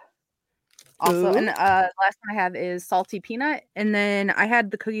crisp. Also, and last one I have is salty peanut, and then I had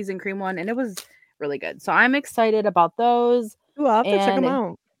the cookies and cream one, and it was really good. So I'm excited about those. Ooh, I'll have to check them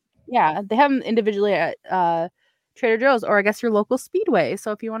out. Yeah, they have them individually at Trader Joe's, or I guess your local Speedway.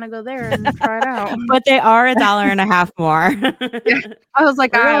 So if you want to go there and try it out, But they are $1.50 more. I was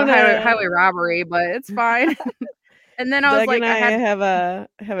like, We're gonna- highway robbery, but it's fine. And then I was Doug like, and I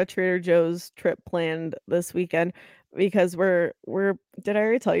have a Trader Joe's trip planned this weekend because we're did I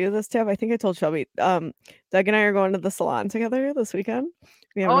already tell you this, Tab? I think I told Shelby. Doug and I are going to the salon together this weekend.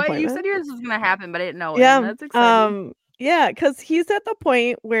 We have an you appointment. said yours was gonna happen, but I didn't know. Yeah, That's exciting. yeah, because he's at the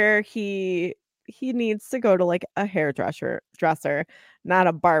point where he needs to go to like a hairdresser, not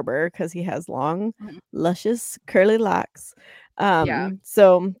a barber, because he has long, luscious, curly locks.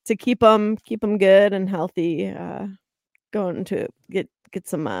 So to keep him good and healthy, going to get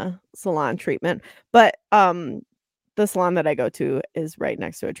some salon treatment. But the salon that I go to is right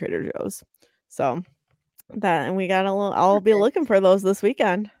next to a Trader Joe's. So that, and we got I'll be looking for those this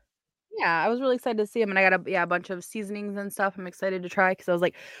weekend. Yeah, I was really excited to see them, and I got a bunch of seasonings and stuff. I'm excited to try because I was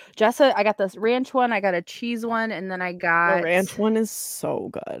like, Jessa, I got this ranch one, I got a cheese one, and then I got the ranch one is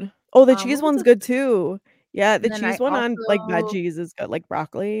so good. Oh, the cheese one's good too. Yeah, the cheese one on like veggies is good, like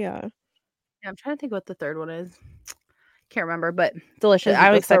broccoli. Yeah, I'm trying to think what the third one is. Can't remember, but delicious. Is it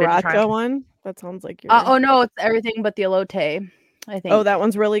I'm the excited to try sriracha it. one. That sounds like your. Oh no, it's everything but the elote. I think. Oh, that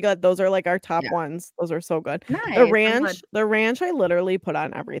one's really good. Those are like our top Yeah. ones. Those are so good. nice. The I'm glad. ranch, I literally put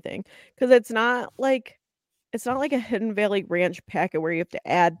on everything because it's not like a Hidden Valley Ranch packet where you have to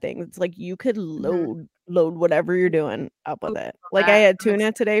add things. It's like you could load whatever you're doing up with Ooh, it. love Like I that. had I'm tuna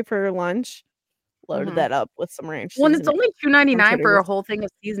excited. today for lunch. Loaded Mhm. that up with some ranch Well, and it's seasoning. only $2.99 for a Tortillas. whole thing of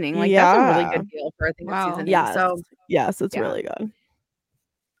seasoning. Like that's a really Yeah. good deal for a thing Wow. of seasoning. Yes. So Yes, it's yeah. really good.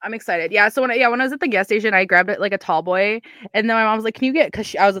 I'm excited. Yeah. So when I was at the gas station, I grabbed it like a tall boy, and then my mom was like, "Can you get?"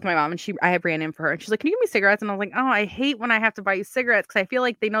 Because I was with my mom, and I had ran in for her, and she's like, "Can you give me cigarettes?" And I was like, "Oh, I hate when I have to buy you cigarettes because I feel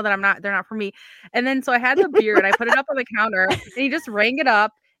like they know that they're not for me." And then so I had the beer, and I put it up on the counter, and he just rang it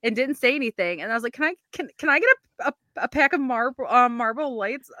up and didn't say anything. And I was like, "Can I get a pack of Marlboro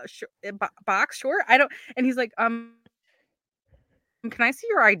Lights box short?" I don't. And he's like, "Can I see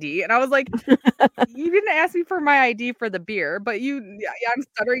your ID?" And I was like, "You didn't ask me for my ID for the beer, but yeah, I'm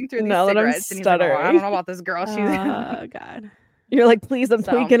stuttering through these Now that I'm cigarettes." And he's like, "Oh, I stuttering. don't know about this girl. She's." Oh God. You're like, please, I'm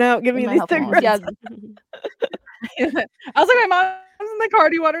So, tweaking out. Give in me my these health and wellness. cigarettes. Yeah. I was like, my mom's in the car.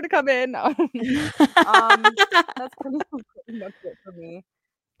 Do you want her to come in? That's pretty much it for me.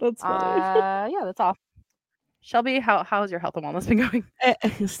 That's funny. Yeah, that's all. Shelby, how's your health and wellness been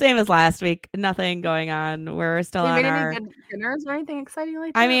going? Same as last week. Nothing going on. We're still Have on you made our. any good dinners or anything exciting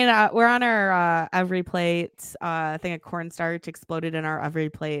like that? I mean, we're on our every plate. Thing of cornstarch exploded in our every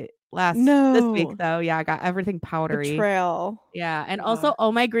plate this week No. though. Yeah, I got everything powdery. Betrayal. Yeah, and also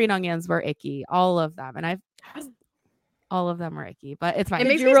all my green onions were icky, all of them, and all of them were icky, but it's fine. It Did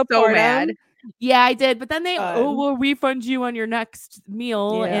makes you me so report mad. 'em? Yeah, I did, but then they Good. we'll refund you on your next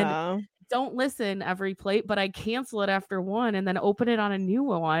meal, and Yeah. don't listen every plate, but I cancel it after one and then open it on a new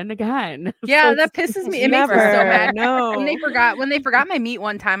one again. Yeah, So that it's pisses me. It makes me so Never. mad. No. When they forgot my meat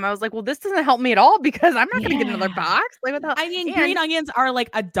one time, I was like, "Well, this doesn't help me at all because I'm not gonna get another Yeah. box." Like, what the hell? I mean, And- green onions are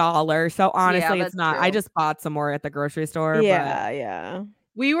like $1, so honestly, that's it's not. I true. just bought some more at the grocery store. Yeah.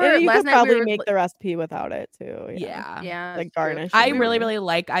 We And were you last could night. probably We were make the recipe without it too. But Yeah. yeah, Like that's true. garnish. I and really, everything. really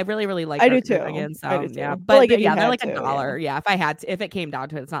like I our do green too. onions. I do Yeah, too. but Like, if you yeah, they're had like to, $1. Yeah, if I had to, if it came down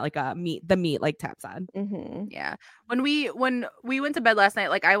to it, it's not like the meat like Tab said. Mhm. Yeah. When we went to bed last night,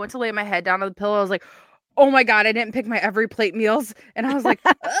 like I went to lay my head down on the pillow, I was like, "Oh my God, I didn't pick my every plate meals." And I was like,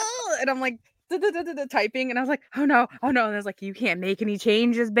 "Oh," and I'm like typing, and I was like, "Oh no, oh no." And I was like, "You can't make any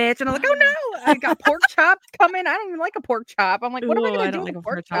changes, bitch." And I was like, "Oh no, I got pork chops coming. I don't even like a pork chop." I'm like, "What am I Ooh, gonna I do don't with like a a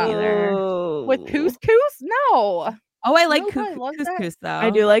pork pork chop chop either. with couscous? No." Oh, I like Nobody loves that. couscous though. I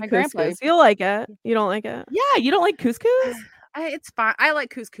do like My grandpa couscous. used You like it? You don't like it? Yeah, you don't like couscous? It's fine. I like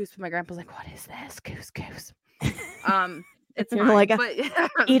couscous, but my grandpa's like, "What is this couscous?" It's You're fine, like, but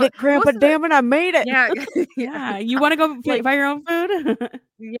Eat but it, Grandpa. most of it- Damn it, I made it. yeah, Yeah, you want to go Like- buy your own food?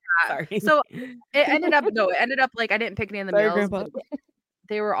 Yeah. Sorry. So it ended up like I didn't pick any of the Sorry, meals. Grandpa. But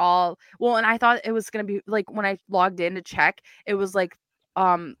they were all well, and I thought it was gonna be like when I logged in to check, it was like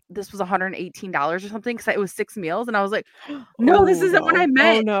this was $118 or something because it was 6 meals, and I was like, "No, this Oh, isn't what I no.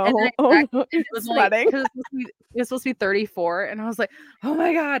 meant." Oh And no. then I Oh checked, no. and You're it was sweating. it was supposed to be 34, and I was like, "Oh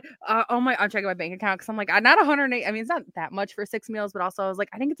my God, I'm checking my bank account because I'm like, I'm not 108. I mean, it's not that much for 6 meals, but also I was like,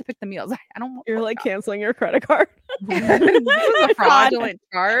 I didn't get to pick the meals. I don't want You're pork like chops." canceling your credit card. This is a fraudulent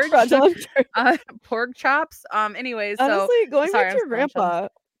charge. Fraudulent charge. Pork chops. Anyways, so Honestly, going sorry, back I'm to your spilling chunks. grandpa,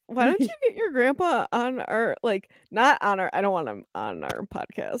 why don't you get your grandpa on our not on our? I don't want him on our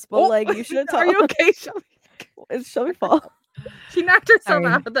podcast, but Oh, you should tell. Are you okay, Shelby? It's Shelby Fall. She knocked herself Sorry.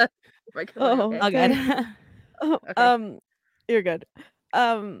 out of the microphone. Oh, Okay. All good. Oh, Okay. you're good.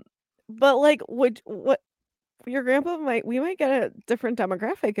 But what your grandpa we might get a different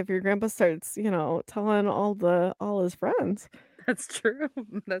demographic if your grandpa starts, telling all his friends. That's true.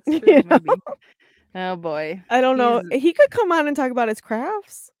 That's You true. know? Maybe. Oh boy. I don't know. He's- He could come on and talk about his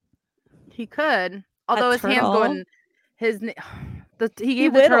crafts. He could. Although his hands turtle. going he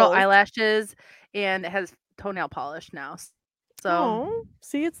gave the turtle whittles. eyelashes and it has toenail polish now. So Oh,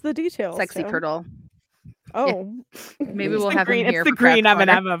 see, it's the details. sexy Tim. turtle. Oh, Maybe It's we'll the have green- him here It's the for Craft green Corner.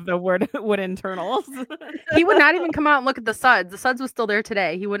 M&M of the wooden turtles. He would not even come out and look at the suds. The suds was still there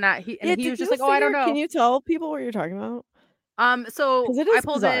today. He would not. He Yeah, was did just you like, "Oh, I don't figure- know." Can you tell people what you're talking about? So 'Cause it I is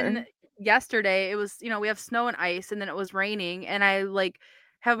pulled bizarre. in yesterday. It was, we have snow and ice, and then it was raining, and I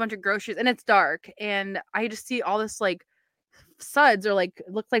have a bunch of groceries, and it's dark, and I just see all this suds or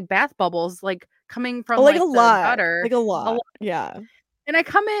looks like bath bubbles coming from a the lot, gutter. a lot. Yeah. And I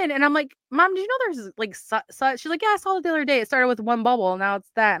come in and I'm like, "Mom, did you know there's suds?" She's like, "Yeah, I saw it the other day. It started with one bubble, and now it's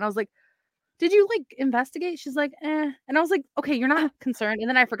that." And I was like, "Did you investigate?" She's like, "Eh." And I was like, "Okay, you're not concerned." And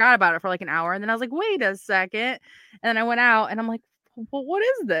then I forgot about it for an hour. And then I was like, "Wait a second." And then I went out and I'm like, "Well, what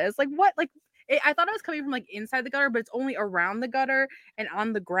is this? What?" I thought it was coming from inside the gutter, but it's only around the gutter and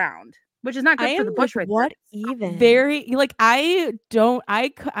on the ground. which is not good for the bush right what there. even? Very like I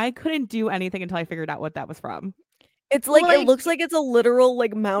couldn't do anything until I figured out what that was from. It's like, Like, it looks like it's a literal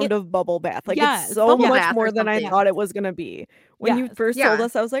like mound of bubble bath. Like yes, it's so bubble much bath more or than I something. thought it was gonna be. When you Yes. first told Yeah.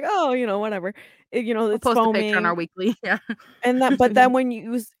 us, I was like, oh, whatever. We'll It's post a picture on our foaming. weekly. Yeah. And that, but then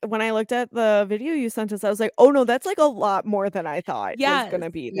when I looked at the video you sent us, I was like, oh no, that's like a lot more than I thought was gonna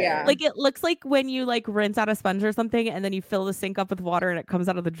Yes. be Yeah. there. Like it looks like when you like rinse out a sponge or something and then you fill the sink up with water and it comes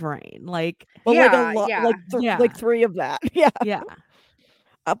out of the drain. Like but like a Yeah, lot, yeah. like Yeah. like 3 of that. Yeah. yeah.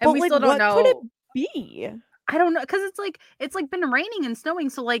 But we like, still don't what could it know. be? I don't know, because it's like been raining and snowing.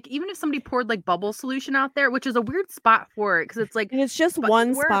 So like even if somebody poured like bubble solution out there, which is a weird spot for it, because it's like And it's just but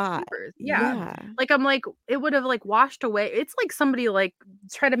one where are spot. papers? Yeah. Like I'm like it would have like washed away. It's like somebody like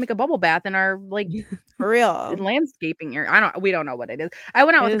tried to make a bubble bath in our like For real. landscaping area. We don't know what it is. I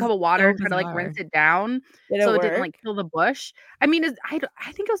went out It with a is cup of water so trying to like rinse bizarre. it down Did so it it didn't work? like kill the bush. I mean, I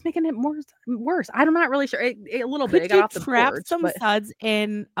think it was making it worse. I'm not really sure. A little bit. Could It got you off the trap porch, some but suds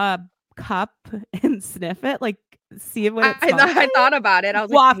in a cup and sniff it? Like see what it I smells like? thought about it. I was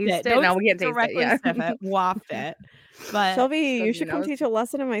Waft like, taste it. it. Don't No, we can't taste it. directly Yeah. sniff it. Waft it. But Shelby, you Shelby should come knows. teach a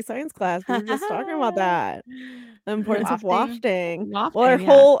lesson in my science class. We were just talking about that. The importance of Wafting? wafting. Well,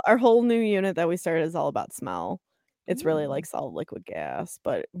 Wafting, our whole new unit that we started is all about smell. It's really like solid liquid gas,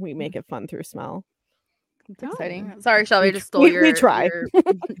 but we make it fun through smell. It's exciting. Sorry, Shelby, I just stole we try.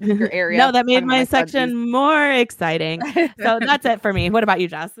 your area. No, that made talking about my sudsies. section more exciting. So that's it for me. What about you,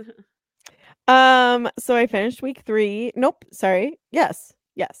 Jess? So I finished week 3. Nope, sorry. Yes.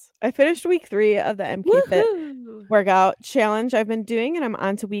 I finished week 3 of the MK Fit Woohoo. workout challenge I've been doing, and I'm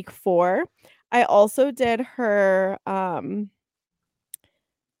on to week 4. I also did her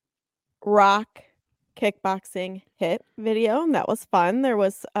rock kickboxing hit video, and that was fun. There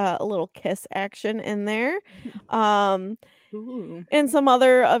was a little kiss action in there. Ooh. And some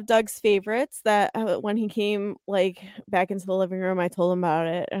other of Doug's favorites that when he came like back into the living room, I told him about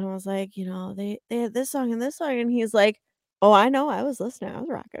it, and I was like, they had this song and this song, and he's like, oh, I know, I was listening, I was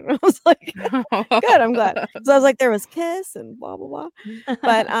rocking. I was like, good, I'm glad. So I was like, there was Kiss and blah blah blah.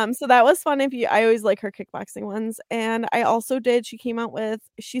 But so that was fun. I always like her kickboxing ones, and I also did.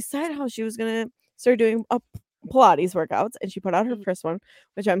 She said how she was gonna start doing Pilates workouts, and she put out her first one,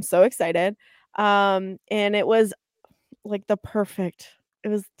 which I'm so excited. And it was like it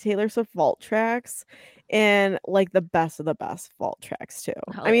was Taylor Swift vault tracks, and like the best of the best vault tracks too.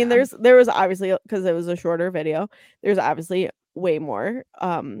 Hell I mean, yeah. there was obviously, because it was a shorter video, there's obviously way more.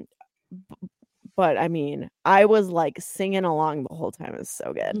 But I mean, I was like singing along the whole time. It was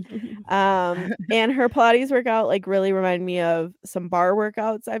so good. And her Pilates workout like really reminded me of some bar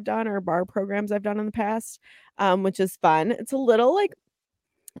workouts I've done, or bar programs I've done in the past, which is fun. It's a little like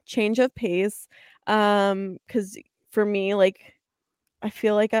change of pace, because for me, like, I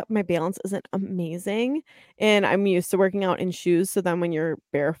feel like my balance isn't amazing, and I'm used to working out in shoes. So then when you're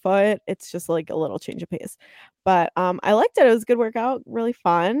barefoot, it's just like a little change of pace. But I liked it. It was a good workout, really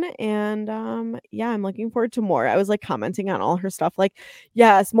fun. And yeah, I'm looking forward to more. I was like commenting on all her stuff, like,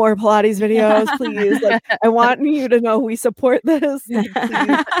 yes, more Pilates videos, please. Like, I want you to know we support this. Like,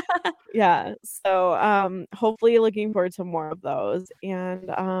 please. Yeah. So hopefully looking forward to more of those.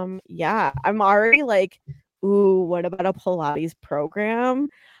 And yeah, I'm already like, ooh, what about a Pilates program?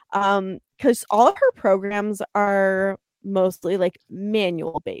 Because all of her programs are mostly like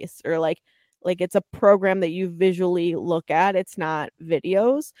manual based, or like it's a program that you visually look at. It's not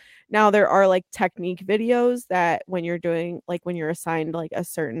videos. Now there are like technique videos that when you're assigned like a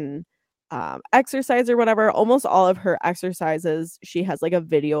certain exercise or whatever, almost all of her exercises, she has like a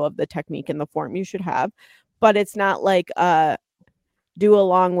video of the technique and the form you should have, but it's not like do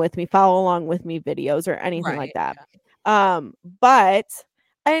along with me, follow along with me videos or anything like that. But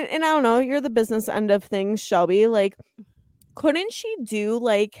I don't know, you're the business end of things, Shelby. Like, couldn't she do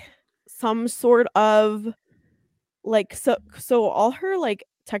like some sort of like, so all her like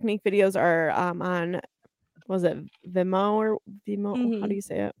technique videos are on, was it Vimeo? How do you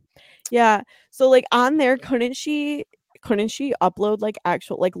say it? Yeah. So like on there, couldn't she upload like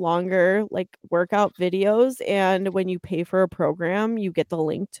actual like longer like workout videos, and when you pay for a program you get the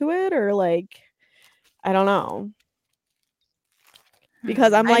link to it? Or like, I don't know,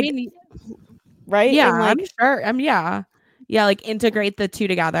 because I'm like, right? Yeah, and like, I'm sure. Yeah, like integrate the two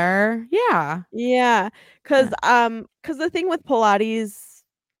together. Yeah. because the thing with Pilates,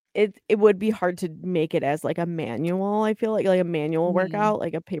 it would be hard to make it as like a manual. I feel like a manual workout,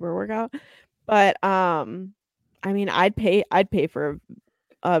 like a paper workout. But I mean, I'd pay for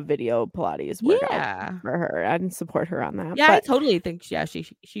a video Pilates workout Yeah. for her and support her on that. Yeah, I But totally think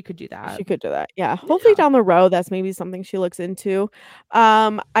she could do that. she could do that. Yeah. Hopefully down the road, that's maybe something she looks into.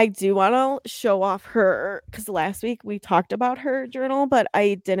 I do want to show off her because last week we talked about her journal, but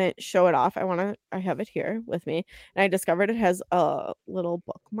I didn't show it off. I have it here with me. And I discovered it has a little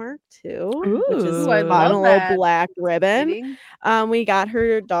bookmark too, which is Ooh, I fun, love a little that. black ribbon. Exciting. We got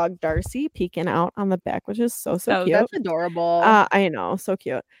her dog Darcy peeking out on the back, which is so So cute. That's adorable. I know, so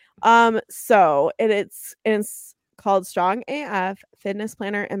cute. So it's called Strong AF Fitness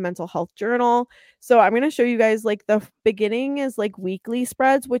Planner and Mental Health Journal. So I'm going to show you guys like the beginning is like weekly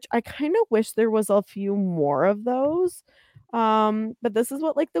spreads, which I kind of wish there was a few more of those. But this is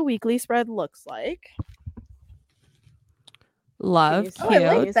what like the weekly spread looks like. love, you Oh, see?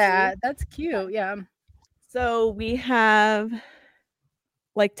 I like Cute. that. That's cute. Yeah. So we have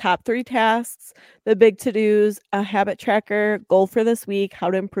like top 3 tasks, the big to-dos, a habit tracker, goal for this week, how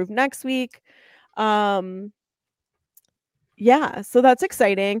to improve next week. Yeah, so that's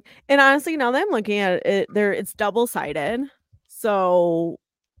exciting. And honestly, now that I'm looking at it, it's double-sided. So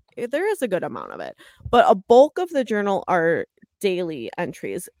there is a good amount of it. But a bulk of the journal are daily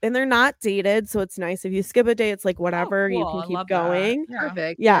entries and they're not dated, so it's nice if you skip a day, it's like whatever, you cool. can I keep love that. going. Yeah.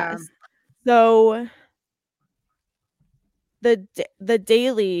 Perfect. Yes. So the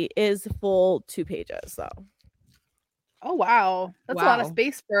daily is full 2 pages though. Oh wow. That's a lot of Wow.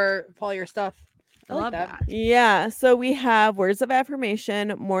 space for all your stuff. I like love that. that. Yeah, so we have words of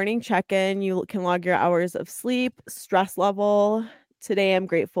affirmation, morning check-in, you can log your hours of sleep, stress level, today I'm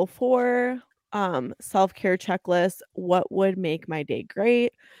grateful for, self-care checklist, what would make my day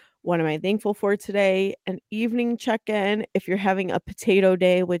great, what am I thankful for today, an evening check-in if you're having a potato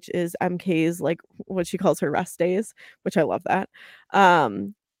day, which is MK's like what she calls her rest days, which I love that.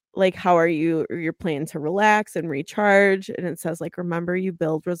 Like how are you're planning to relax and recharge, and it says like remember you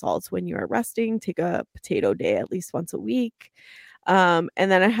build results when you are resting, take a potato day at least once a week. And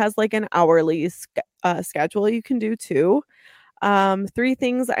then it has like an hourly schedule you can do too. 3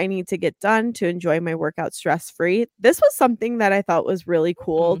 things I need to get done to enjoy my workout stress free. This was something that I thought was really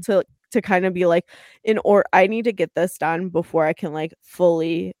cool to kind of be like I need to get this done before I can like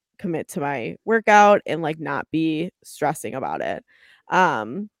fully commit to my workout and like not be stressing about it.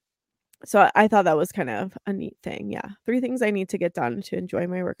 So I thought that was kind of a neat thing. Yeah. 3 things I need to get done to enjoy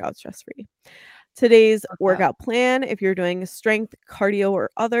my workout stress-free. Today's workout plan, if you're doing strength, cardio,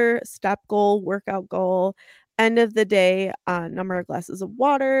 or other, step goal, workout goal, end of the day, number of glasses of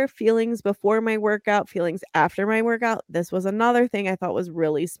water, feelings before my workout, feelings after my workout. This was another thing I thought was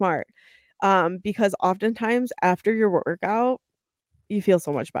really smart. Because oftentimes after your workout, you feel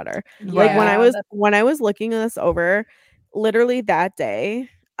so much better. Like when I was looking this over, literally that day,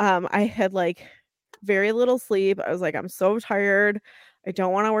 I had like very little sleep. I was like, I'm so tired. I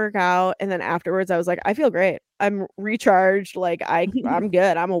don't want to work out. And then afterwards I was like, I feel great. I'm recharged. Like I'm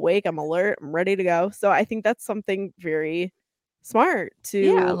good. I'm awake. I'm alert. I'm ready to go. So I think that's something very smart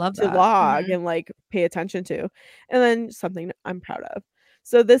I love to that. log and like pay attention to. And then something I'm proud of.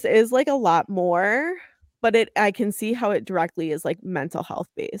 So this is like a lot more, but I can see how it directly is like mental health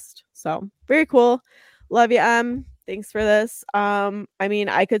based. So very cool. Love you, thanks for this. I mean,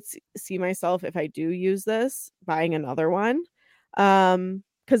 I could see myself if I do use this buying another one.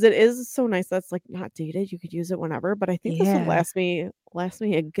 Because it is so nice that's like not dated. You could use it whenever, but I think this will last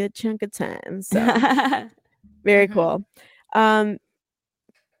me a good chunk of time. So very cool. That's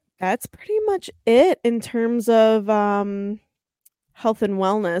pretty much it in terms of health and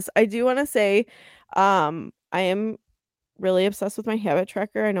wellness. I do want to say I am really obsessed with my habit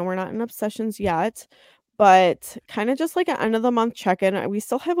tracker. I know we're not in obsessions yet, but kind of just like an end of the month check-in. We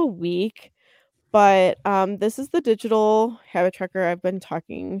still have a week, but this is the digital habit tracker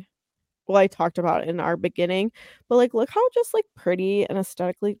I talked about in our beginning, but like look how just like pretty and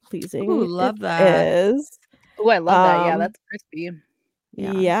aesthetically pleasing love it that. is. Oh, I love that. Yeah, that's crispy.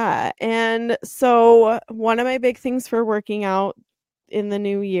 Yeah. And so one of my big things for working out in the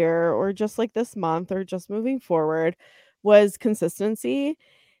new year or just like this month or just moving forward was consistency.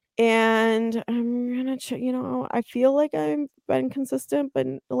 And I'm gonna check, I feel like I've been consistent, but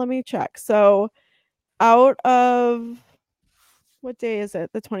let me check. So out of what day is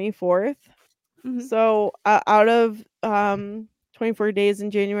it? The 24th. So out of 24 days in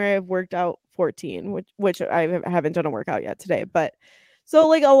January, I've worked out 14, which I haven't done a workout yet today, but so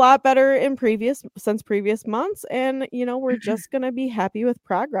like a lot better since previous months. And we're just gonna be happy with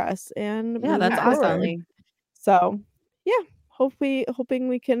progress and that's awesome. So yeah, hoping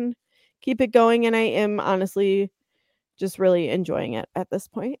we can keep it going. And I am honestly just really enjoying it at this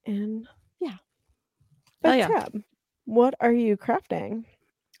point. And yeah. But Treb, what are you crafting?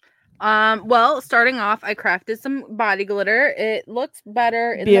 Well, starting off, I crafted some body glitter. It looks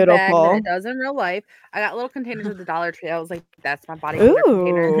better in the bag than Beautiful. it does in real life. I got little containers at the Dollar Tree. I was like, that's my body glitter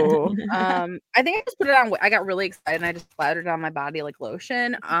container. Ooh. I think I just put it on. I got really excited and I just slathered it on my body like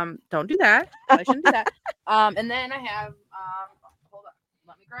lotion. Don't do that. I shouldn't do that. And then I have hold on,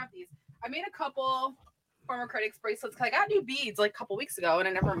 let me grab these. I made a couple Former Critics bracelets because I got new beads like a couple weeks ago and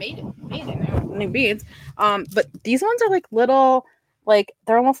I never made any new beads. But these ones are like little, like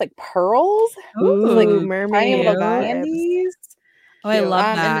they're almost like pearls. Ooh, like like tiny mermaid little vibes. candies. Oh, I Cute. love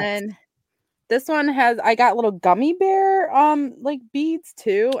And that. then this one has I got little gummy bear like beads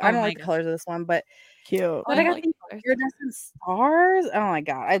too. I Oh don't my like the gosh. colors of this one, but Cute. but I got like these colors. iridescent stars. Oh my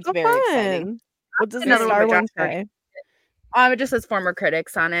god, it's So very exciting. fun. What does the Another one star with one Josh Hardy. say? It just says Former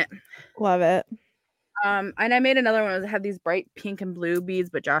Critics on it. Love it. And I made another one that had these bright pink and blue beads,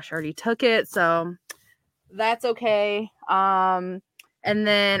 but Josh already took it, so that's okay. And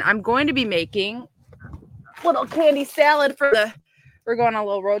then I'm going to be making little candy salad we're going on a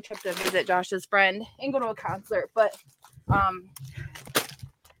little road trip to visit Josh's friend and go to a concert, but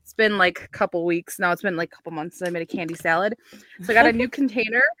it's been like a couple weeks now. It's been like a couple months since I made a candy salad. So I got a new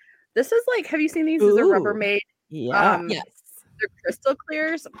container. This is like, have you seen these? These are Rubbermaid. Yeah. Yes. They're crystal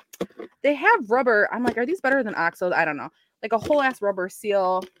clears. They have rubber. I'm like, are these better than OXO? I don't know. Like a whole ass rubber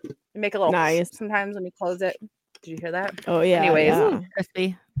seal. You make a little Nice. sometimes when you close it. Did you hear that? Oh yeah. Anyways. yeah.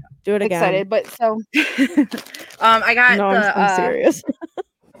 Crispy. Do it again. Excited, but so I got No, I'm serious.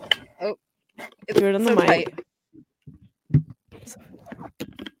 it's Do it on the so mic. tight.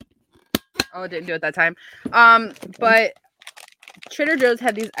 Oh, it didn't do it that time. But Trader Joe's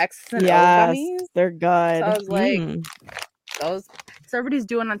had these X and O Yes, gummies. they're good. So I was like, Mm. those. So everybody's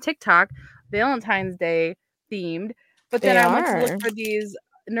doing on TikTok Valentine's Day themed. But then They I went to are. look for these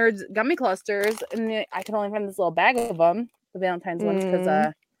Nerds gummy clusters, and I could only find this little bag of them, the Valentine's ones, because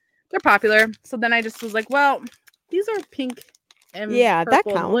they're popular. So then I just was like, well, these are pink and Yeah, that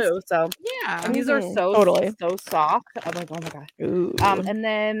purple and counts. blue. So Yeah. and these are Mhm. so Totally. so soft. I'm like, oh my god. Ooh. And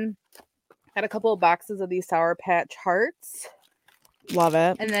then had a couple of boxes of these Sour Patch Hearts. Love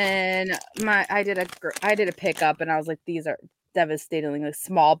it. And then I did a pickup, and I was like, these are devastatingly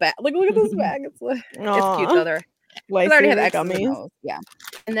small bag. Like, look at this bag. It's cute though. They're I already have Lifesaver X's and gummies. O's. Yeah.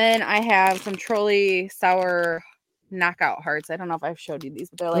 And then I have some Trolley Sour Knockout Hearts. I don't know if I've showed you these,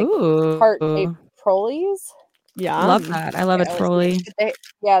 but they're like Ooh. heart-shaped Trolleys. Yeah. Love that. I love a Yeah, trolley. They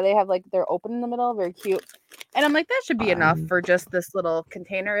have like they're open in the middle, very cute. And I'm like, that should be enough for just this little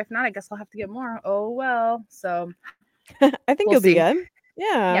container. If not, I guess I'll have to get more. Oh well. So I think We'll you'll be see. good.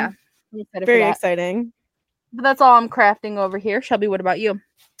 Yeah. yeah, I'm excited for Very that. exciting. But that's all I'm crafting over here. Shelby, what about you?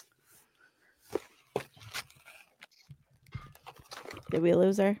 Did we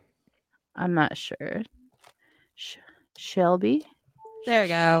lose her? I'm not sure. Shelby? There we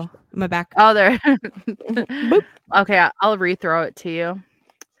go. Am I back? Oh, there. Okay, I'll rethrow it to you.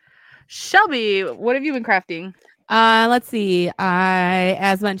 Shelby, what have you been crafting? Let's see. I,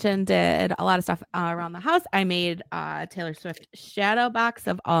 as mentioned, did a lot of stuff around the house. I made Taylor Swift shadow box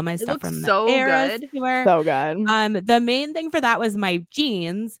of all my stuff looks from so the Eras good. tour. So good. The main thing for that was my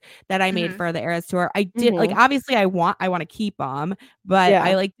jeans that I made Mhm. for the Eras tour. I did like obviously I want to keep them, but Yeah.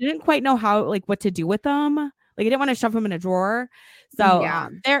 I like didn't quite know how like what to do with them. Like I didn't want to shove them in a drawer, so Yeah.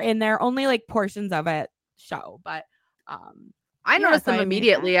 they're in there. Only like portions of it show, but I Yeah, noticed so them I made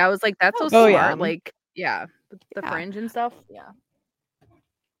immediately. I was like, that's so Oh, smart. yeah. Like, yeah, the Yeah. fringe and stuff. Yeah.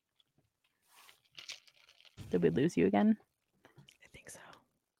 Did we lose you again? I think so.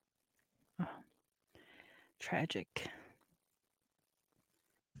 Oh, tragic.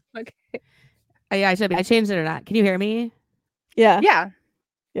 Okay. yeah, I changed it or not? Can you hear me? Yeah. Yeah.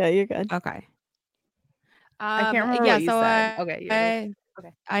 Yeah, you're good. Okay. I can't remember yeah, what you so said. Okay. Yeah.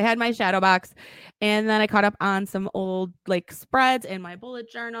 Okay. I had my shadow box, and then I caught up on some old like spreads in my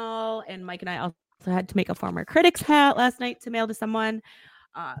bullet journal. And Mike and I also had to make a Former Critics hat last night to mail to someone.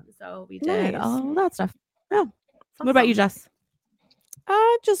 So we did Nice. all that stuff. Yeah. What about you, Jess?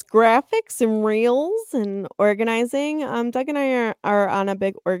 Just graphics and reels and organizing. Doug and I are on a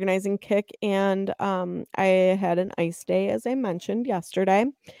big organizing kick, and I had an ice day, as I mentioned yesterday,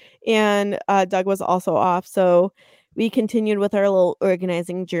 and Doug was also off, so we continued with our little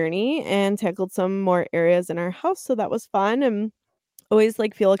organizing journey and tackled some more areas in our house. So that was fun and always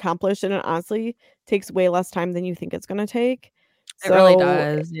like feel accomplished, and it honestly takes way less time than you think it's gonna take. It really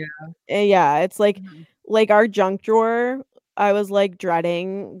does. Yeah. Yeah, it's like Mhm. like our junk drawer. I was like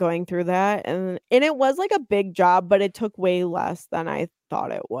dreading going through that, and it was like a big job, but it took way less than I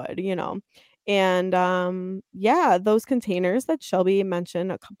thought it would, you know. And yeah, those containers that Shelby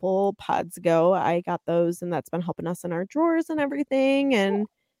mentioned a couple pods ago, I got those, and that's been helping us in our drawers and everything. And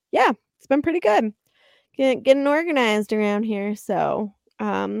yeah, it's been pretty good. Getting organized around here. So,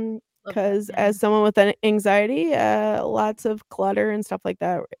 Love that, because man. as someone with an anxiety, lots of clutter and stuff like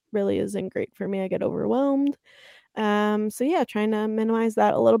that really isn't great for me. I get overwhelmed. So yeah, trying to minimize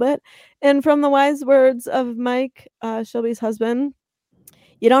that a little bit. And from the wise words of Mike, Shelby's husband,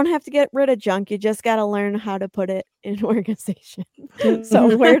 you don't have to get rid of junk. You just got to learn how to put it in organization.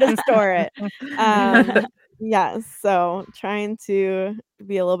 So where to store it. Yes. So trying to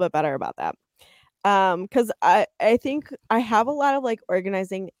be a little bit better about that. Because I think I have a lot of like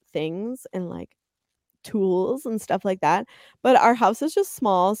organizing things and like tools and stuff like that, but our house is just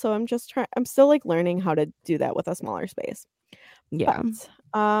small, so I'm still like learning how to do that with a smaller space. Yeah.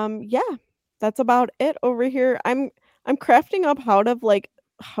 But yeah, that's about it over here. I'm crafting up how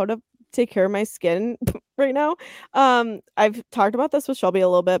to take care of my skin right now. I've talked about this with Shelby a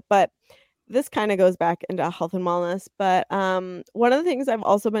little bit, but this kind of goes back into health and wellness. But one of the things I've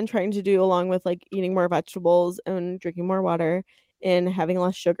also been trying to do, along with like eating more vegetables and drinking more water and having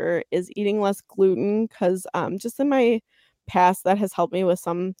less sugar, is eating less gluten, because just in my past that has helped me with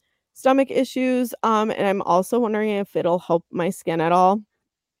some stomach issues. And I'm also wondering if it'll help my skin at all.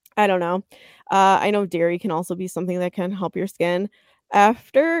 I don't know. I know dairy can also be something that can help your skin.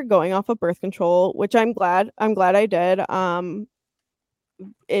 After going off of birth control, which I'm glad I did,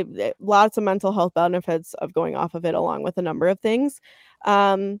 lots of mental health benefits of going off of it, along with a number of things.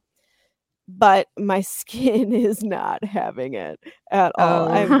 But my skin is not having it at all.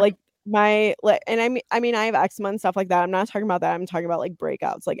 I'm like and I mean I have eczema and stuff like that. I'm not talking about that. I'm talking about like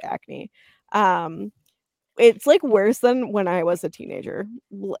breakouts, like acne. It's like worse than when I was a teenager.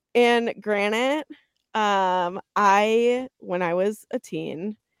 And granted, when I was a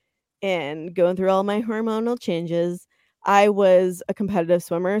teen and going through all my hormonal changes, I was a competitive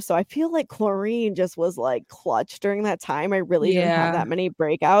swimmer, so I feel like chlorine just was like clutch during that time. I really didn't have that many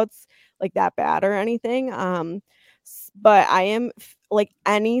breakouts like that bad or anything. But I am like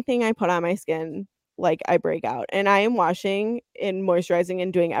anything I put on my skin, like I break out, and I am washing and moisturizing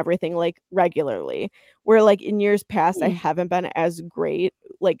and doing everything like regularly. Where like in years past, I haven't been as great,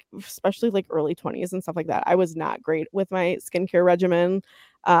 like especially like early 20s and stuff like that. I was not great with my skincare regimen.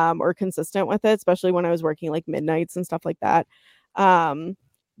 Or consistent with it, especially when I was working like midnights and stuff like that.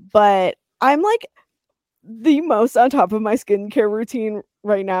 But I'm like the most on top of my skincare routine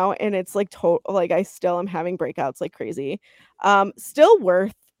right now, and it's like like I still am having breakouts like crazy. Still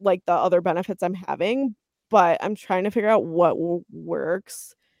worth like the other benefits I'm having, but I'm trying to figure out what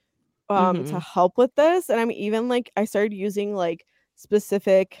works to help with this. And I'm even like I started using like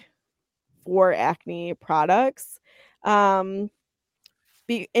specific for acne products.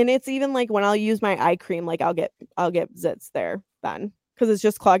 And it's even like when I'll use my eye cream, like I'll get zits there then, because it's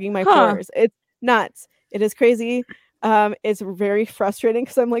just clogging my pores. It's nuts. It is crazy. It's very frustrating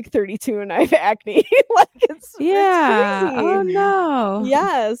because I'm like 32 and I have acne. Like it's crazy. Oh no.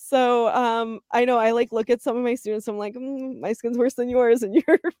 Yeah. So I know I like look at some of my students, I'm like, my skin's worse than yours, and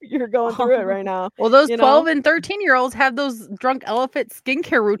you're going through it right now. Well, those 12 and 13-year-olds have those drunk elephant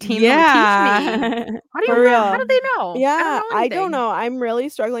skincare routines. Yeah. How do they know? Yeah, I don't know. I'm really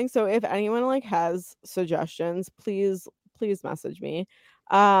struggling. So if anyone like has suggestions, please message me.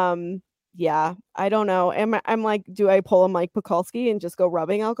 Yeah, I don't know. I'm like, do I pull a Mike Pekulski and just go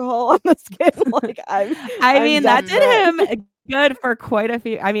rubbing alcohol on the skin? Like I mean, that did him good for quite a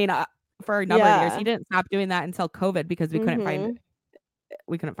few. I mean, for a number of years, he didn't stop doing that until COVID because we couldn't find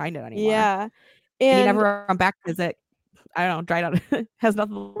it anymore. Yeah, and he never went back because it, I don't know, dried out. Has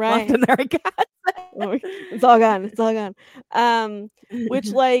nothing left in there, I guess. It's all gone. Which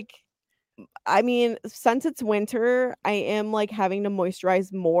like, I mean, since it's winter, I am like having to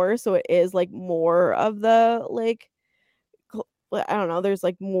moisturize more, so it is like more of the like, I don't know, there's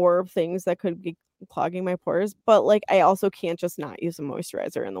like more things that could be clogging my pores, but like I also can't just not use a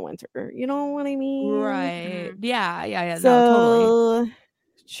moisturizer in the winter. You know what I mean? Right. Yeah. So, no, totally.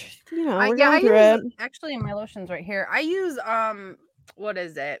 You know, we're going through it. Actually, my lotion's right here. I use what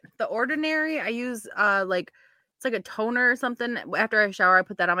is it? The Ordinary. I use like it's like a toner or something. After I shower, I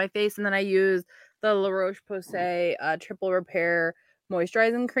put that on my face, and then I use the La Roche-Posay Triple Repair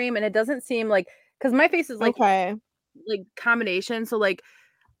moisturizing cream. And it doesn't seem like, because my face is like combination, so like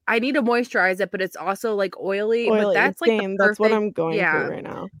I need to moisturize it, but it's also like oily. But that's like that's what I'm going through right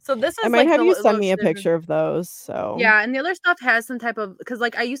now. So this is I might like have you send me a picture of those. So yeah, and the other stuff has some type of, because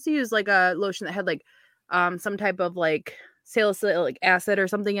like I used to use like a lotion that had like some type of like salicylic acid or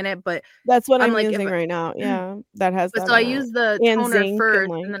something in it, but that's what I'm like, using right now. Yeah, that has. But so I use the toner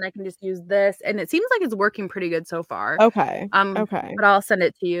first, and then I can just use this, and it seems like it's working pretty good so far. Okay. Okay. But I'll send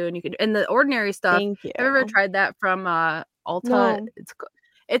it to you, and you can. And the Ordinary stuff. Thank you. Have you ever tried that from Ulta? No.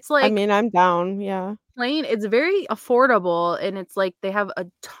 It's like I mean, I'm down. Yeah. plain. It's very affordable, and it's like they have a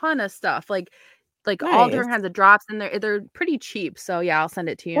ton of stuff, like all different Nice. kinds of drops, and they're pretty cheap. So yeah, I'll send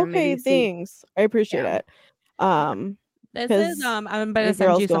it to you. Okay, Maybe see. thanks. I appreciate Yeah. it. This 'Cause is I'm your gonna send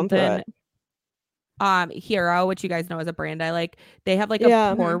girl's you going through something. it. Hero, which you guys know is a brand I like. They have like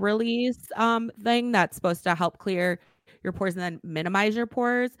Yeah. a pore release thing that's supposed to help clear your pores and then minimize your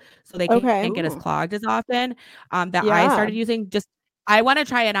pores so they Okay. can't get as Ooh. clogged as often. That I Yeah. started using. Just I want to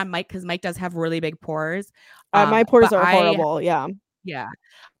try it on Mike because Mike does have really big pores. My pores but are horrible. Yeah. Yeah.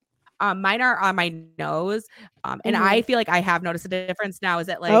 Mine are on my nose. And Mhm. I feel like I have noticed a difference now. Is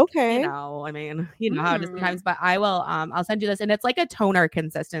it like, Okay. I mean, you know how it is Mm. sometimes, but I will, I'll send you this and it's like a toner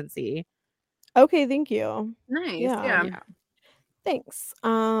consistency. Okay, thank you. Nice. Yeah. Yeah. Thanks.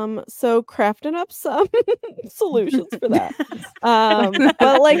 So crafting up some solutions for that.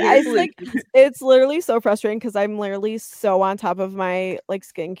 But like I think it's literally so frustrating because I'm literally so on top of my like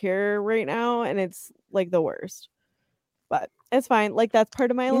skincare right now, and it's like the worst. But it's fine. Like that's part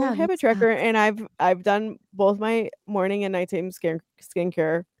of my little Yeah, habit that tracker, and I've done both my morning and nighttime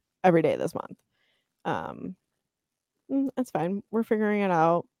skincare every day this month. That's fine. We're figuring it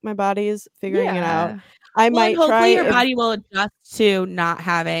out. My body's figuring it out. I Well, might and hopefully try your if- body will adjust to not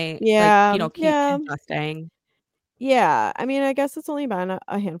having, Yeah, keep yeah. adjusting. Yeah, I mean, I guess it's only been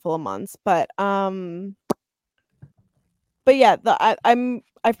a handful of months, but yeah,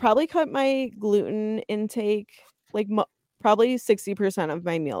 I've probably cut my gluten intake like probably 60% of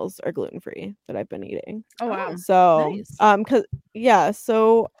my meals are gluten free that I've been eating. Oh wow. So Nice. cuz yeah,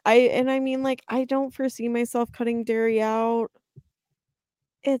 so I mean like I don't foresee myself cutting dairy out.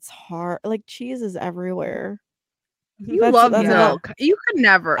 It's hard. Like cheese is everywhere. You That's love about- milk. You could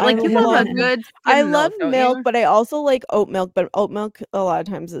never. I Like you love love- a good. I skim love don't milk, you? but I also like oat milk. But oat milk a lot of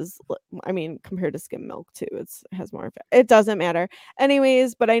times is, I mean, compared to skim milk too, it has more. It doesn't matter,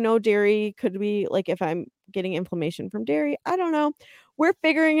 anyways. But I know dairy could be like if I'm getting inflammation from dairy. I don't know. We're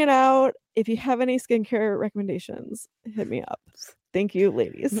figuring it out. If you have any skincare recommendations, hit me up. Thank you,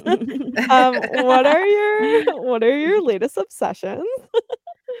 ladies. What are your latest obsessions?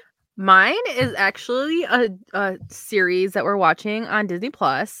 Mine is actually a series that we're watching on Disney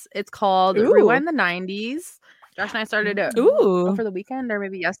Plus. It's called Ooh. Rewind the 90s. Josh and I started it Ooh. over the weekend or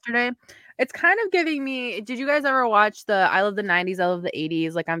maybe yesterday. It's kind of giving me. Did you guys ever watch the I Love the 90s, I Love the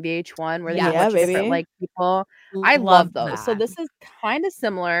 80s, like on VH1, where they have a Yeah, bunch of different baby. like people? I love those. So this is kind of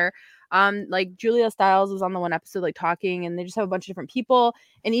similar. Like Julia Stiles was on the one episode, like talking, and they just have a bunch of different people,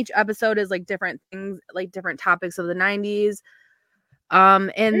 and each episode is like different things, like different topics of the 90s.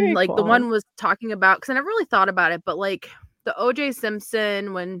 And Very like the cool. one was talking about, because I never really thought about it, but like the OJ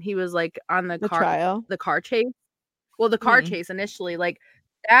Simpson when he was like on the trial. car chase. Well, the car chase initially, like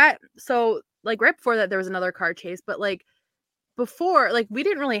that. So like right before that, there was another car chase, but like before, like we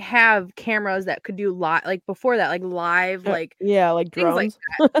didn't really have cameras that could do live. Like before that, like live, like Yeah, like things like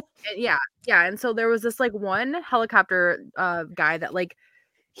drones. that. And yeah. And so there was this like one helicopter guy that like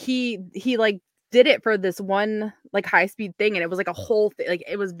he like did it for this one like high speed thing, and it was like a whole thing. Like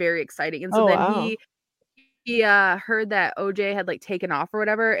it was very exciting. And so then wow. he heard that OJ had like taken off or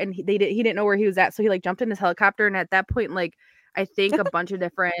whatever, and he didn't know where he was at, so he like jumped in his helicopter, and at that point, like I think a bunch of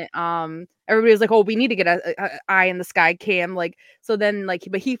different everybody was like, oh, we need to get a eye in the sky cam, like so then like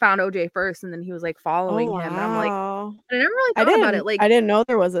but he found OJ first, and then he was like following him, and I'm like, Wow. I never really thought about it. Like I didn't know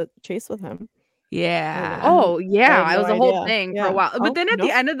there was a chase with him. Yeah. oh yeah, had it was no a whole idea. thing Yeah. for a while, but Oh, then at nope.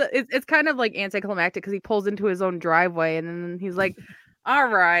 the end of it's kind of like anticlimactic because he pulls into his own driveway, and then he's like, all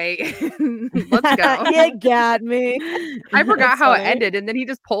right, let's go. You got me. I forgot That's how funny. it ended, and then he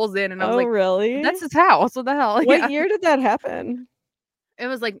just pulls in, and I was Oh, like, really? that's his house. What the hell? What Yeah. year did that happen? It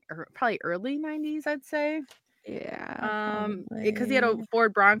was like probably early 90s, I'd say. Yeah. Because he had a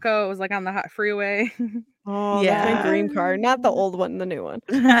Ford Bronco. It was like on the hot freeway. Oh, that's my Yeah. dream car. Not the old one, the new one.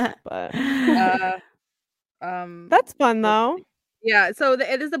 But that's fun though. Yeah, so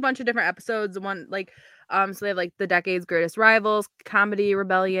it is a bunch of different episodes. One like so they have like the decade's greatest rivals, comedy,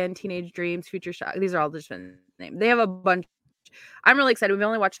 rebellion, teenage dreams, future shock. These are all different names. They have a bunch. I'm really excited. We've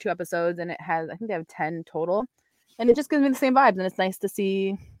only watched 2 episodes, and I think they have 10 total, and it just gives me the same vibes, and it's nice to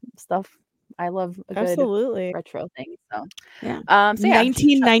see stuff. I love a good Absolutely. retro thing. So Yeah. so yeah,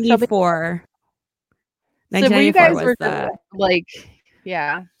 1994. So were you guys 1994 were was the like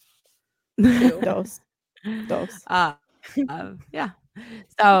yeah. Dose. Yeah.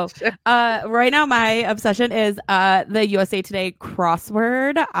 So right now my obsession is the USA Today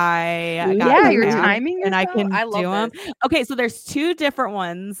crossword. I got Yeah, them you're down, timing and I yourself? can I love do them. this. Okay, so there's 2 different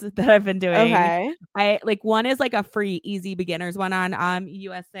ones that I've been doing. Okay. I like one is like a free easy beginners one on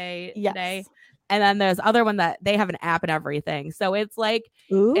USA Today. Yes. And then there's other one that they have an app and everything. So it's like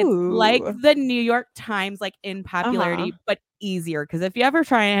Ooh. it's like the New York Times, like in popularity, but easier. Because if you ever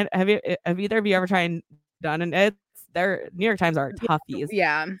try and have either of you ever tried and done, and it's their New York Times are toughies.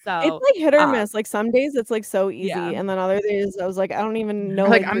 Yeah. So It's like hit or miss. Like some days it's like so easy, yeah. and then other days I was like, I don't even know.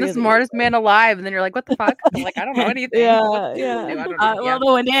 Like, I'm the smartest man alive, and then you're like, what the fuck? I'm like, I don't know anything. Yeah, What to yeah. do? I don't know. Well, the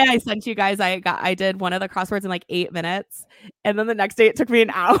one day I sent you guys, I did one of the crosswords in like 8 minutes, and then the next day it took me an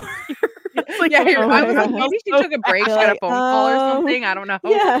hour. Like, yeah, oh I was my like, God. maybe she took a break. She got a phone call or something. I don't know.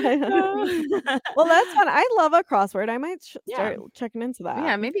 Yeah. Well, that's fun. I love a crossword. I might start checking into that.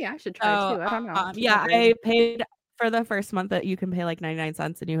 Yeah, maybe I should try too. I don't know. Yeah, I paid for the first month that you can pay like 99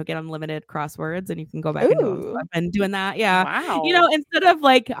 cents and you get unlimited crosswords and you can go back and do them. So I've been doing that. Yeah. Wow. You know, instead of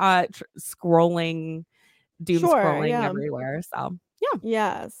like scrolling, doom scrolling everywhere. So yeah.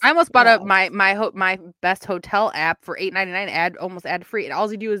 Yes. I almost bought my best hotel app for $8.99 almost ad free. And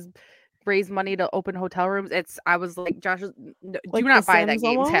all you do is raise money to open hotel rooms. I was like, Josh, do not buy that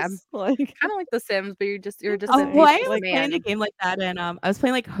game tab. Like kind of like The Sims, but you're just I was playing a game like that, and I was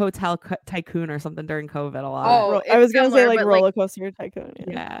playing like Hotel Tycoon or something during COVID a lot. Oh, I was gonna say like Roller Coaster Tycoon.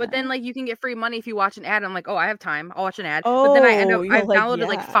 Yeah. But then like you can get free money if you watch an ad. I'm like, oh, I have time. I'll watch an ad. But then I downloaded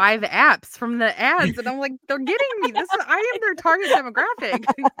like 5 apps from the ads, and I'm like, they're getting me. I am their target demographic.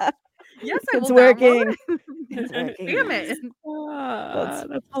 Yes, it's working. It's working. Damn it.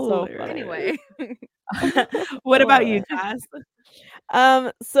 That's so funny. Anyway. What about you, Jess?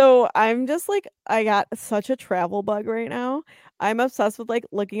 So I'm just like, I got such a travel bug right now. I'm obsessed with like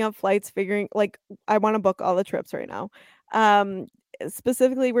looking up flights, figuring like I want to book all the trips right now.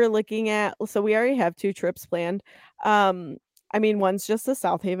 Specifically, we're looking at, so we already have 2 trips planned. I mean, one's just to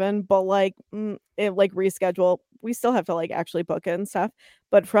South Haven, but like reschedule. We still have to like actually book it and stuff.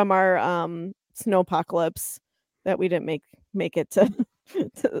 But from our snowpocalypse that we didn't make it to,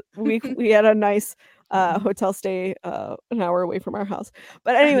 we had a nice hotel stay an hour away from our house.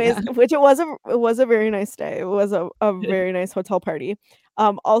 But anyways, which it was a very nice day. It was a very nice hotel party.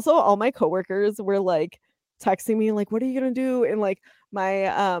 Also, all my coworkers were like texting me like, "What are you gonna do?" And like my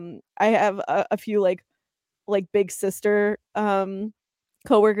I have a few like big sister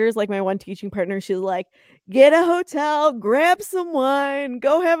coworkers, like my one teaching partner, she's like, get a hotel, grab some wine,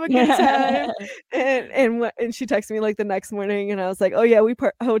 go have a good time. and she texted me like the next morning, and I was like, oh yeah, we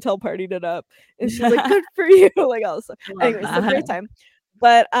hotel partied it up. And she's like, good for you. Like, also anyways, it's a great time.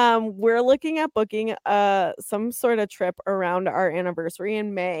 But we're looking at booking some sort of trip around our anniversary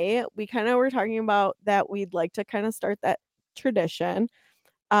in May. We kind of were talking about that we'd like to kind of start that tradition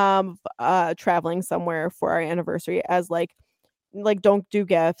of traveling somewhere for our anniversary, as like don't do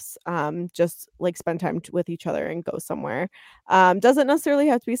gifts, just like spend time with each other and go somewhere. Doesn't necessarily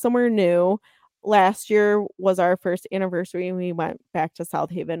have to be somewhere new. Last year was our first anniversary and we went back to South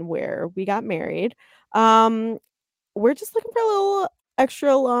Haven where we got married. We're just looking for a little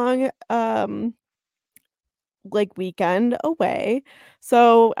extra long like weekend away.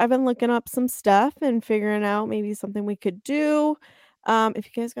 So I've been looking up some stuff and figuring out maybe something we could do. If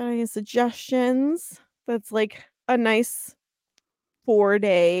you guys got any suggestions, that's like a nice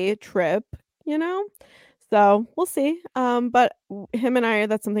 4-day trip, you know? So we'll see. But him and I,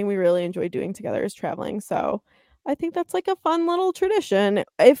 that's something we really enjoy doing together, is traveling. So I think that's like a fun little tradition.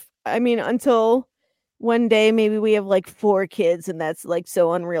 Until one day maybe we have like 4 kids and that's like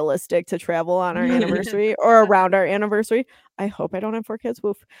so unrealistic to travel on our anniversary or around our anniversary. I hope I don't have 4 kids.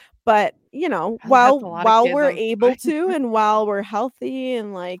 Woof. But you know, while we're able to and while we're healthy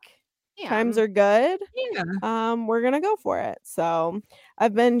and like times are good, we're gonna go for it. So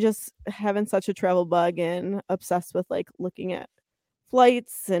I've been just having such a travel bug and obsessed with like looking at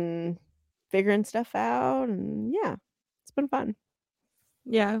flights and figuring stuff out, and it's been fun.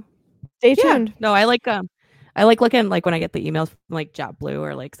 Stay tuned. No, I like looking like when I get the emails from like JetBlue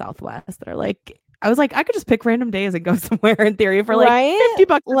or like Southwest that are like, I was like, I could just pick random days and go somewhere in theory for like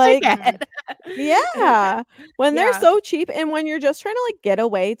 $50 like a ticket. When they're so cheap, and when you're just trying to like get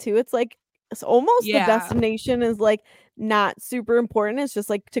away too, it's like it's almost the destination is like not super important. It's just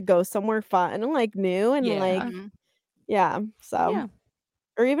like to go somewhere fun and like new and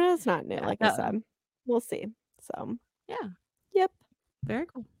or even if it's not new, like I said, we'll see. So very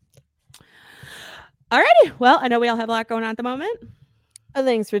cool. Alrighty, well, I know we all have a lot going on at the moment.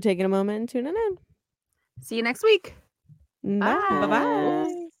 Thanks for taking a moment and tuning in. See you next week. Bye.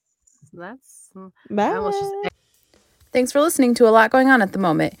 Bye. Thanks for listening to A Lot Going On at the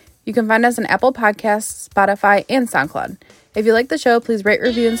Moment. You can find us on Apple Podcasts, Spotify, and SoundCloud. If you like the show, please rate,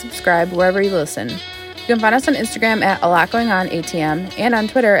 review, and subscribe wherever you listen. You can find us on Instagram at A Lot Going On ATM and on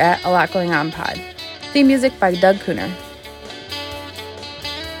Twitter at A Lot Going On Pod. Theme music by Doug Cooner.